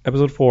Borderlands,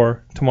 episode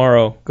 4,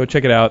 tomorrow. Go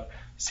check it out.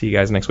 See you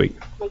guys next week.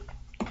 Bye.